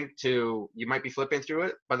time to, you might be flipping through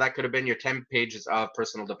it, but that could have been your 10 pages of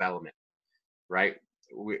personal development, right?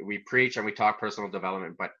 We preach and we talk personal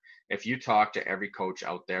development, but if you talk to every coach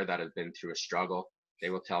out there that has been through a struggle, they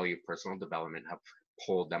will tell you personal development have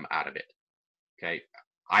pulled them out of it. Okay.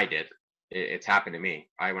 I did. It's happened to me.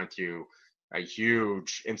 I went through a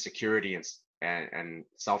huge insecurity and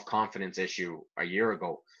self-confidence issue a year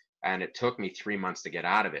ago. And it took me 3 months to get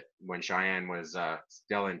out of it. When Cheyenne was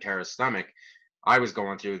still in Tara's stomach, I was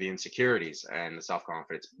going through the insecurities and the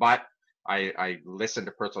self-confidence, but I listened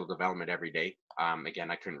to personal development every day.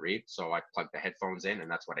 Again, I couldn't read, so I plugged the headphones in, and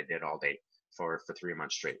that's what I did all day for 3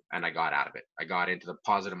 months straight. And I got out of it. I got into the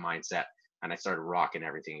positive mindset, and I started rocking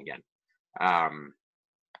everything again.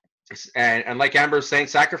 And like Amber was saying,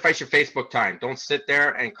 sacrifice your Facebook time. Don't sit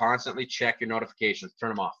there and constantly check your notifications. Turn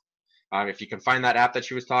them off. If you can find that app that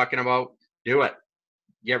she was talking about, do it.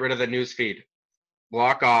 Get rid of the news feed.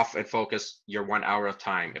 Block off and focus your 1 hour of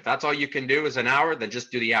time. If that's all you can do is an hour, then just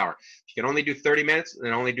do the hour. If you can only do 30 minutes,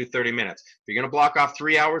 then only do 30 minutes. If you're going to block off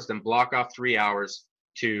 3 hours, then block off 3 hours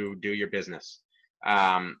to do your business.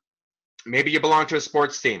 Maybe you belong to a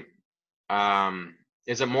sports team.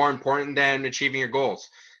 Is it more important than achieving your goals?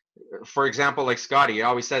 For example, like Scotty, he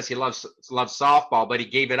always says he loves softball, but he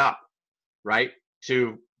gave it up, right,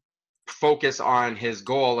 to focus on his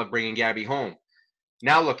goal of bringing Gabby home.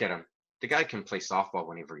 Now look at him. The guy can play softball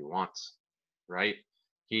whenever he wants, right?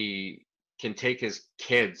 He can take his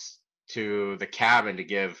kids to the cabin to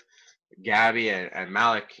give Gabby and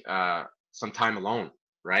Malik some time alone,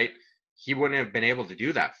 right? He wouldn't have been able to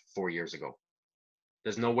do that 4 years ago.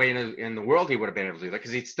 There's no way in the world he would have been able to do that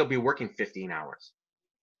because he'd still be working 15 hours,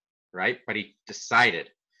 right? But he decided.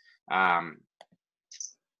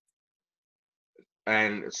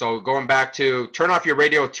 And so going back to turn off your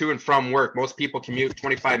radio to and from work. Most people commute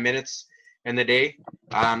 25 minutes in the day.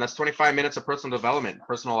 That's 25 minutes of personal development,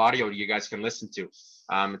 personal audio you guys can listen to.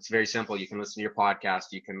 It's very simple. You can listen to your podcast.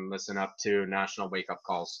 You can listen up to national wake-up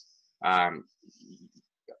calls,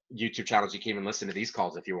 YouTube channels. You can even listen to these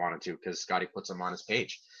calls if you wanted to because Scotty puts them on his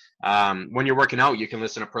page. When you're working out, you can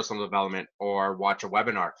listen to personal development or watch a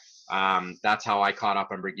webinar. That's how I caught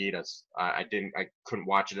up on Brigida's. I couldn't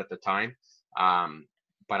watch it at the time.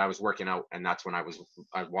 But I was working out, and that's when I was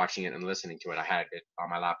watching it and listening to it. I had it on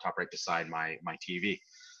my laptop right beside my TV.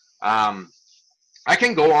 I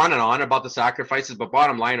can go on and on about the sacrifices, but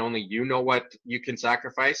bottom line, only you know what you can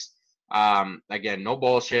sacrifice. Again, no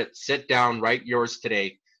bullshit. Sit down, write yours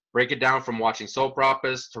today. Break it down from watching soap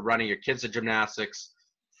operas to running your kids to gymnastics.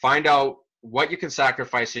 Find out what you can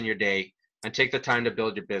sacrifice in your day and take the time to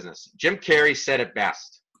build your business. Jim Carrey said it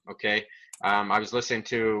best, okay? I was listening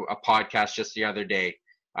to a podcast just the other day,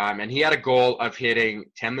 and he had a goal of hitting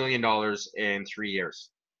 $10 million in 3 years.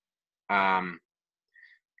 And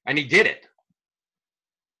he did it.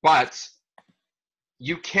 But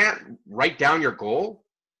you can't write down your goal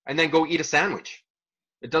and then go eat a sandwich.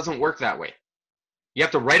 It doesn't work that way. You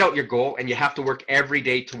have to write out your goal, and you have to work every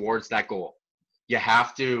day towards that goal. You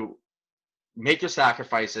have to make your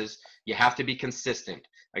sacrifices. You have to be consistent.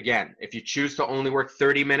 Again, if you choose to only work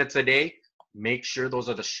 30 minutes a day, make sure those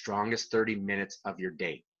are the strongest 30 minutes of your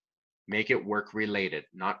day. Make it work related,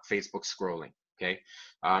 not Facebook scrolling. Okay.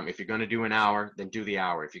 If you're going to do an hour, then do the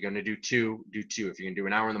hour. If you're going to do two, do two. If you're going to do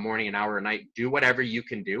an hour in the morning, an hour at night, do whatever you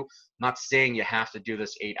can do. I'm not saying you have to do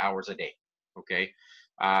this 8 hours a day. Okay.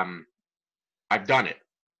 I've done it.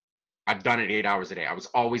 I've done it 8 hours a day. I was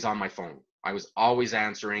always on my phone. I was always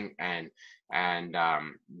answering and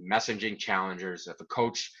messaging challengers. If a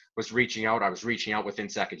coach was reaching out, I was reaching out within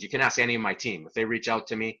seconds. You can ask any of my team. If they reach out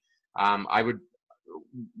to me, I would,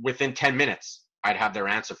 within 10 minutes, I'd have their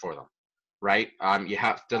answer for them, right? You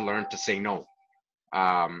have to learn to say no.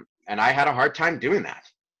 And I had a hard time doing that.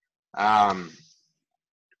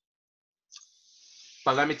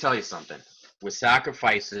 But let me tell you something. With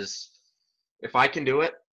sacrifices, if I can do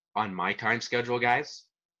it on my time schedule, guys,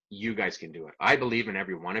 you guys can do it. I believe in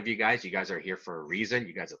every one of you guys. You guys are here for a reason.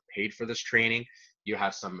 You guys have paid for this training. You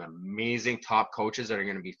have some amazing top coaches that are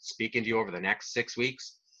going to be speaking to you over the next 6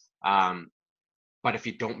 weeks. But if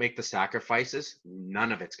you don't make the sacrifices,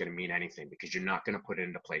 none of it's going to mean anything because you're not going to put it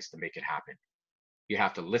into place to make it happen. You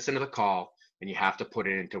have to listen to the call and you have to put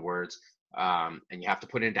it into words, and you have to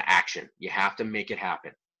put it into action. You have to make it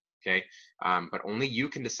happen. Okay. But only you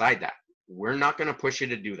can decide that. We're not going to push you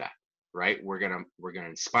to do that, right? We're going to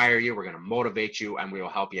inspire you. We're going to motivate you, and we will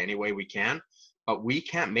help you any way we can, but we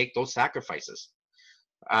can't make those sacrifices.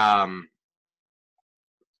 If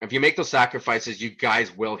you make those sacrifices, you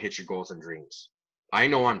guys will hit your goals and dreams. I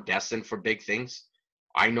know I'm destined for big things.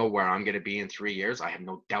 I know where I'm going to be in 3 years. I have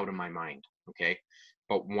no doubt in my mind. Okay.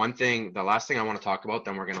 But one thing, the last thing I want to talk about,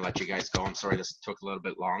 then we're going to let you guys go. I'm sorry this took a little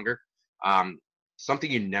bit longer.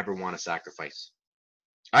 Something you never want to sacrifice.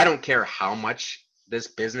 I don't care how much this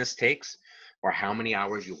business takes or how many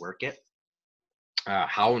hours you work it,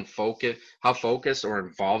 how focused or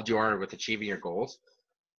involved you are with achieving your goals.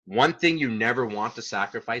 One thing you never want to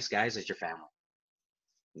sacrifice, guys, is your family.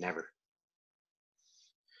 Never.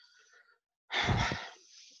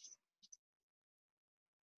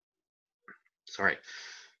 Sorry.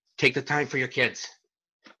 Take the time for your kids.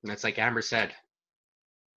 And it's like Amber said,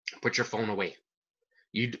 put your phone away.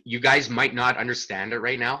 You guys might not understand it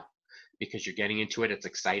right now because you're getting into it. It's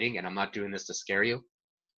exciting, and I'm not doing this to scare you.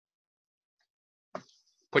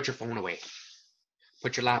 Put your phone away.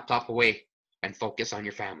 Put your laptop away and focus on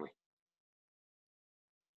your family.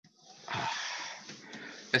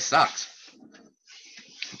 This sucks.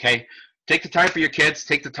 Okay? Take the time for your kids.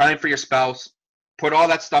 Take the time for your spouse. Put all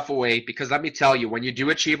that stuff away, because let me tell you, when you do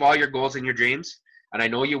achieve all your goals and your dreams, and I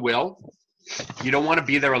know you will, you don't want to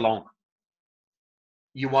be there alone.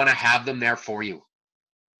 You want to have them there for you.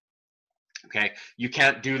 Okay? You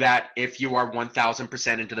can't do that if you are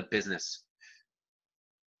 1000% into the business.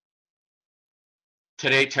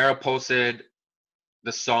 Today, Tara posted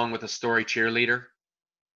the song with a story cheerleader.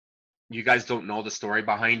 You guys don't know the story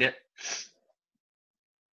behind it.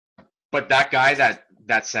 But that guy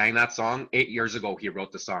that sang that song, 8 years ago, he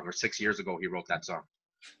wrote the song, or 6 years ago, he wrote that song.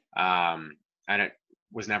 And it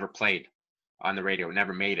was never played on the radio,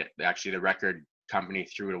 never made it. Actually, the record company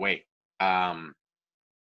threw it away.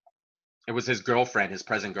 It was his girlfriend, his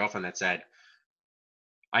present girlfriend, that said,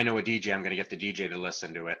 I know a DJ, I'm going to get the DJ to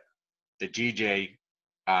listen to it. The DJ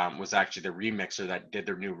was actually the remixer that did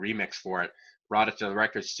their new remix for it, brought it to the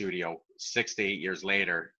record studio. 6 to 8 years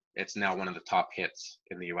later, it's now one of the top hits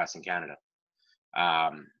in the US and Canada.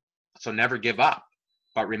 So never give up.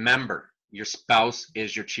 But remember, your spouse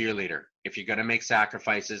is your cheerleader. If you're going to make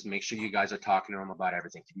sacrifices, make sure you guys are talking to them about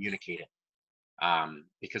everything. Communicate it.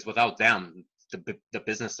 Because without them, the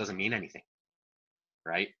business doesn't mean anything,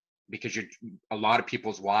 right? Because a lot of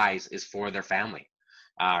people's whys is for their family.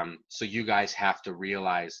 So you guys have to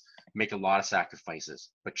realize, make a lot of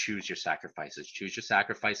sacrifices, but choose your sacrifices. Choose your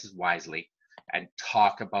sacrifices wisely, and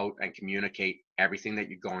talk about and communicate everything that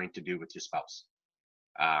you're going to do with your spouse.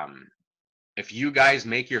 If you guys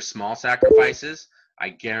make your small sacrifices, I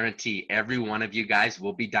guarantee every one of you guys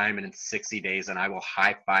will be diamond in 60 days, and I will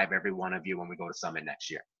high five every one of you when we go to Summit next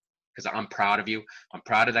year. Because I'm proud of you. I'm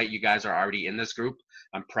proud of that you guys are already in this group.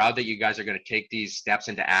 I'm proud that you guys are going to take these steps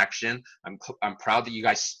into action. I'm proud that you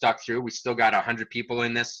guys stuck through. We still got 100 people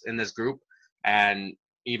in this group, and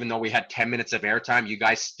even though we had 10 minutes of airtime, you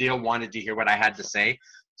guys still wanted to hear what I had to say.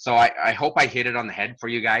 So I hope I hit it on the head for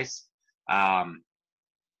you guys.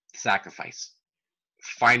 Sacrifice.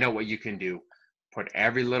 Find out what you can do. Put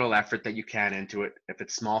every little effort that you can into it. If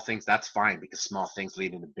it's small things, that's fine, because small things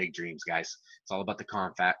lead into big dreams, guys. It's all about the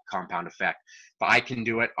compound effect. But I can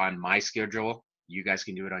do it on my schedule. You guys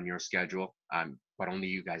can do it on your schedule. But only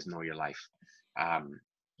you guys know your life.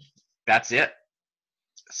 That's it.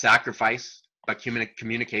 Sacrifice, but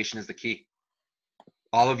communication is the key.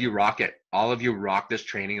 All of you rock it. All of you rock this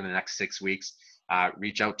training in the next 6 weeks.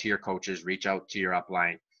 Reach out to your coaches. Reach out to your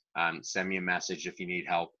upline. Send me a message if you need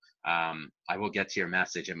help. I will get to your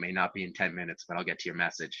message. It may not be in 10 minutes, but I'll get to your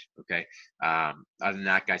message. Okay. Other than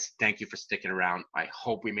that, guys, thank you for sticking around. I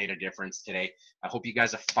hope we made a difference today. I hope you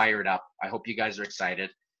guys are fired up. I hope you guys are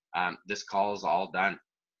excited. This call is all done.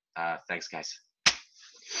 Thanks, guys.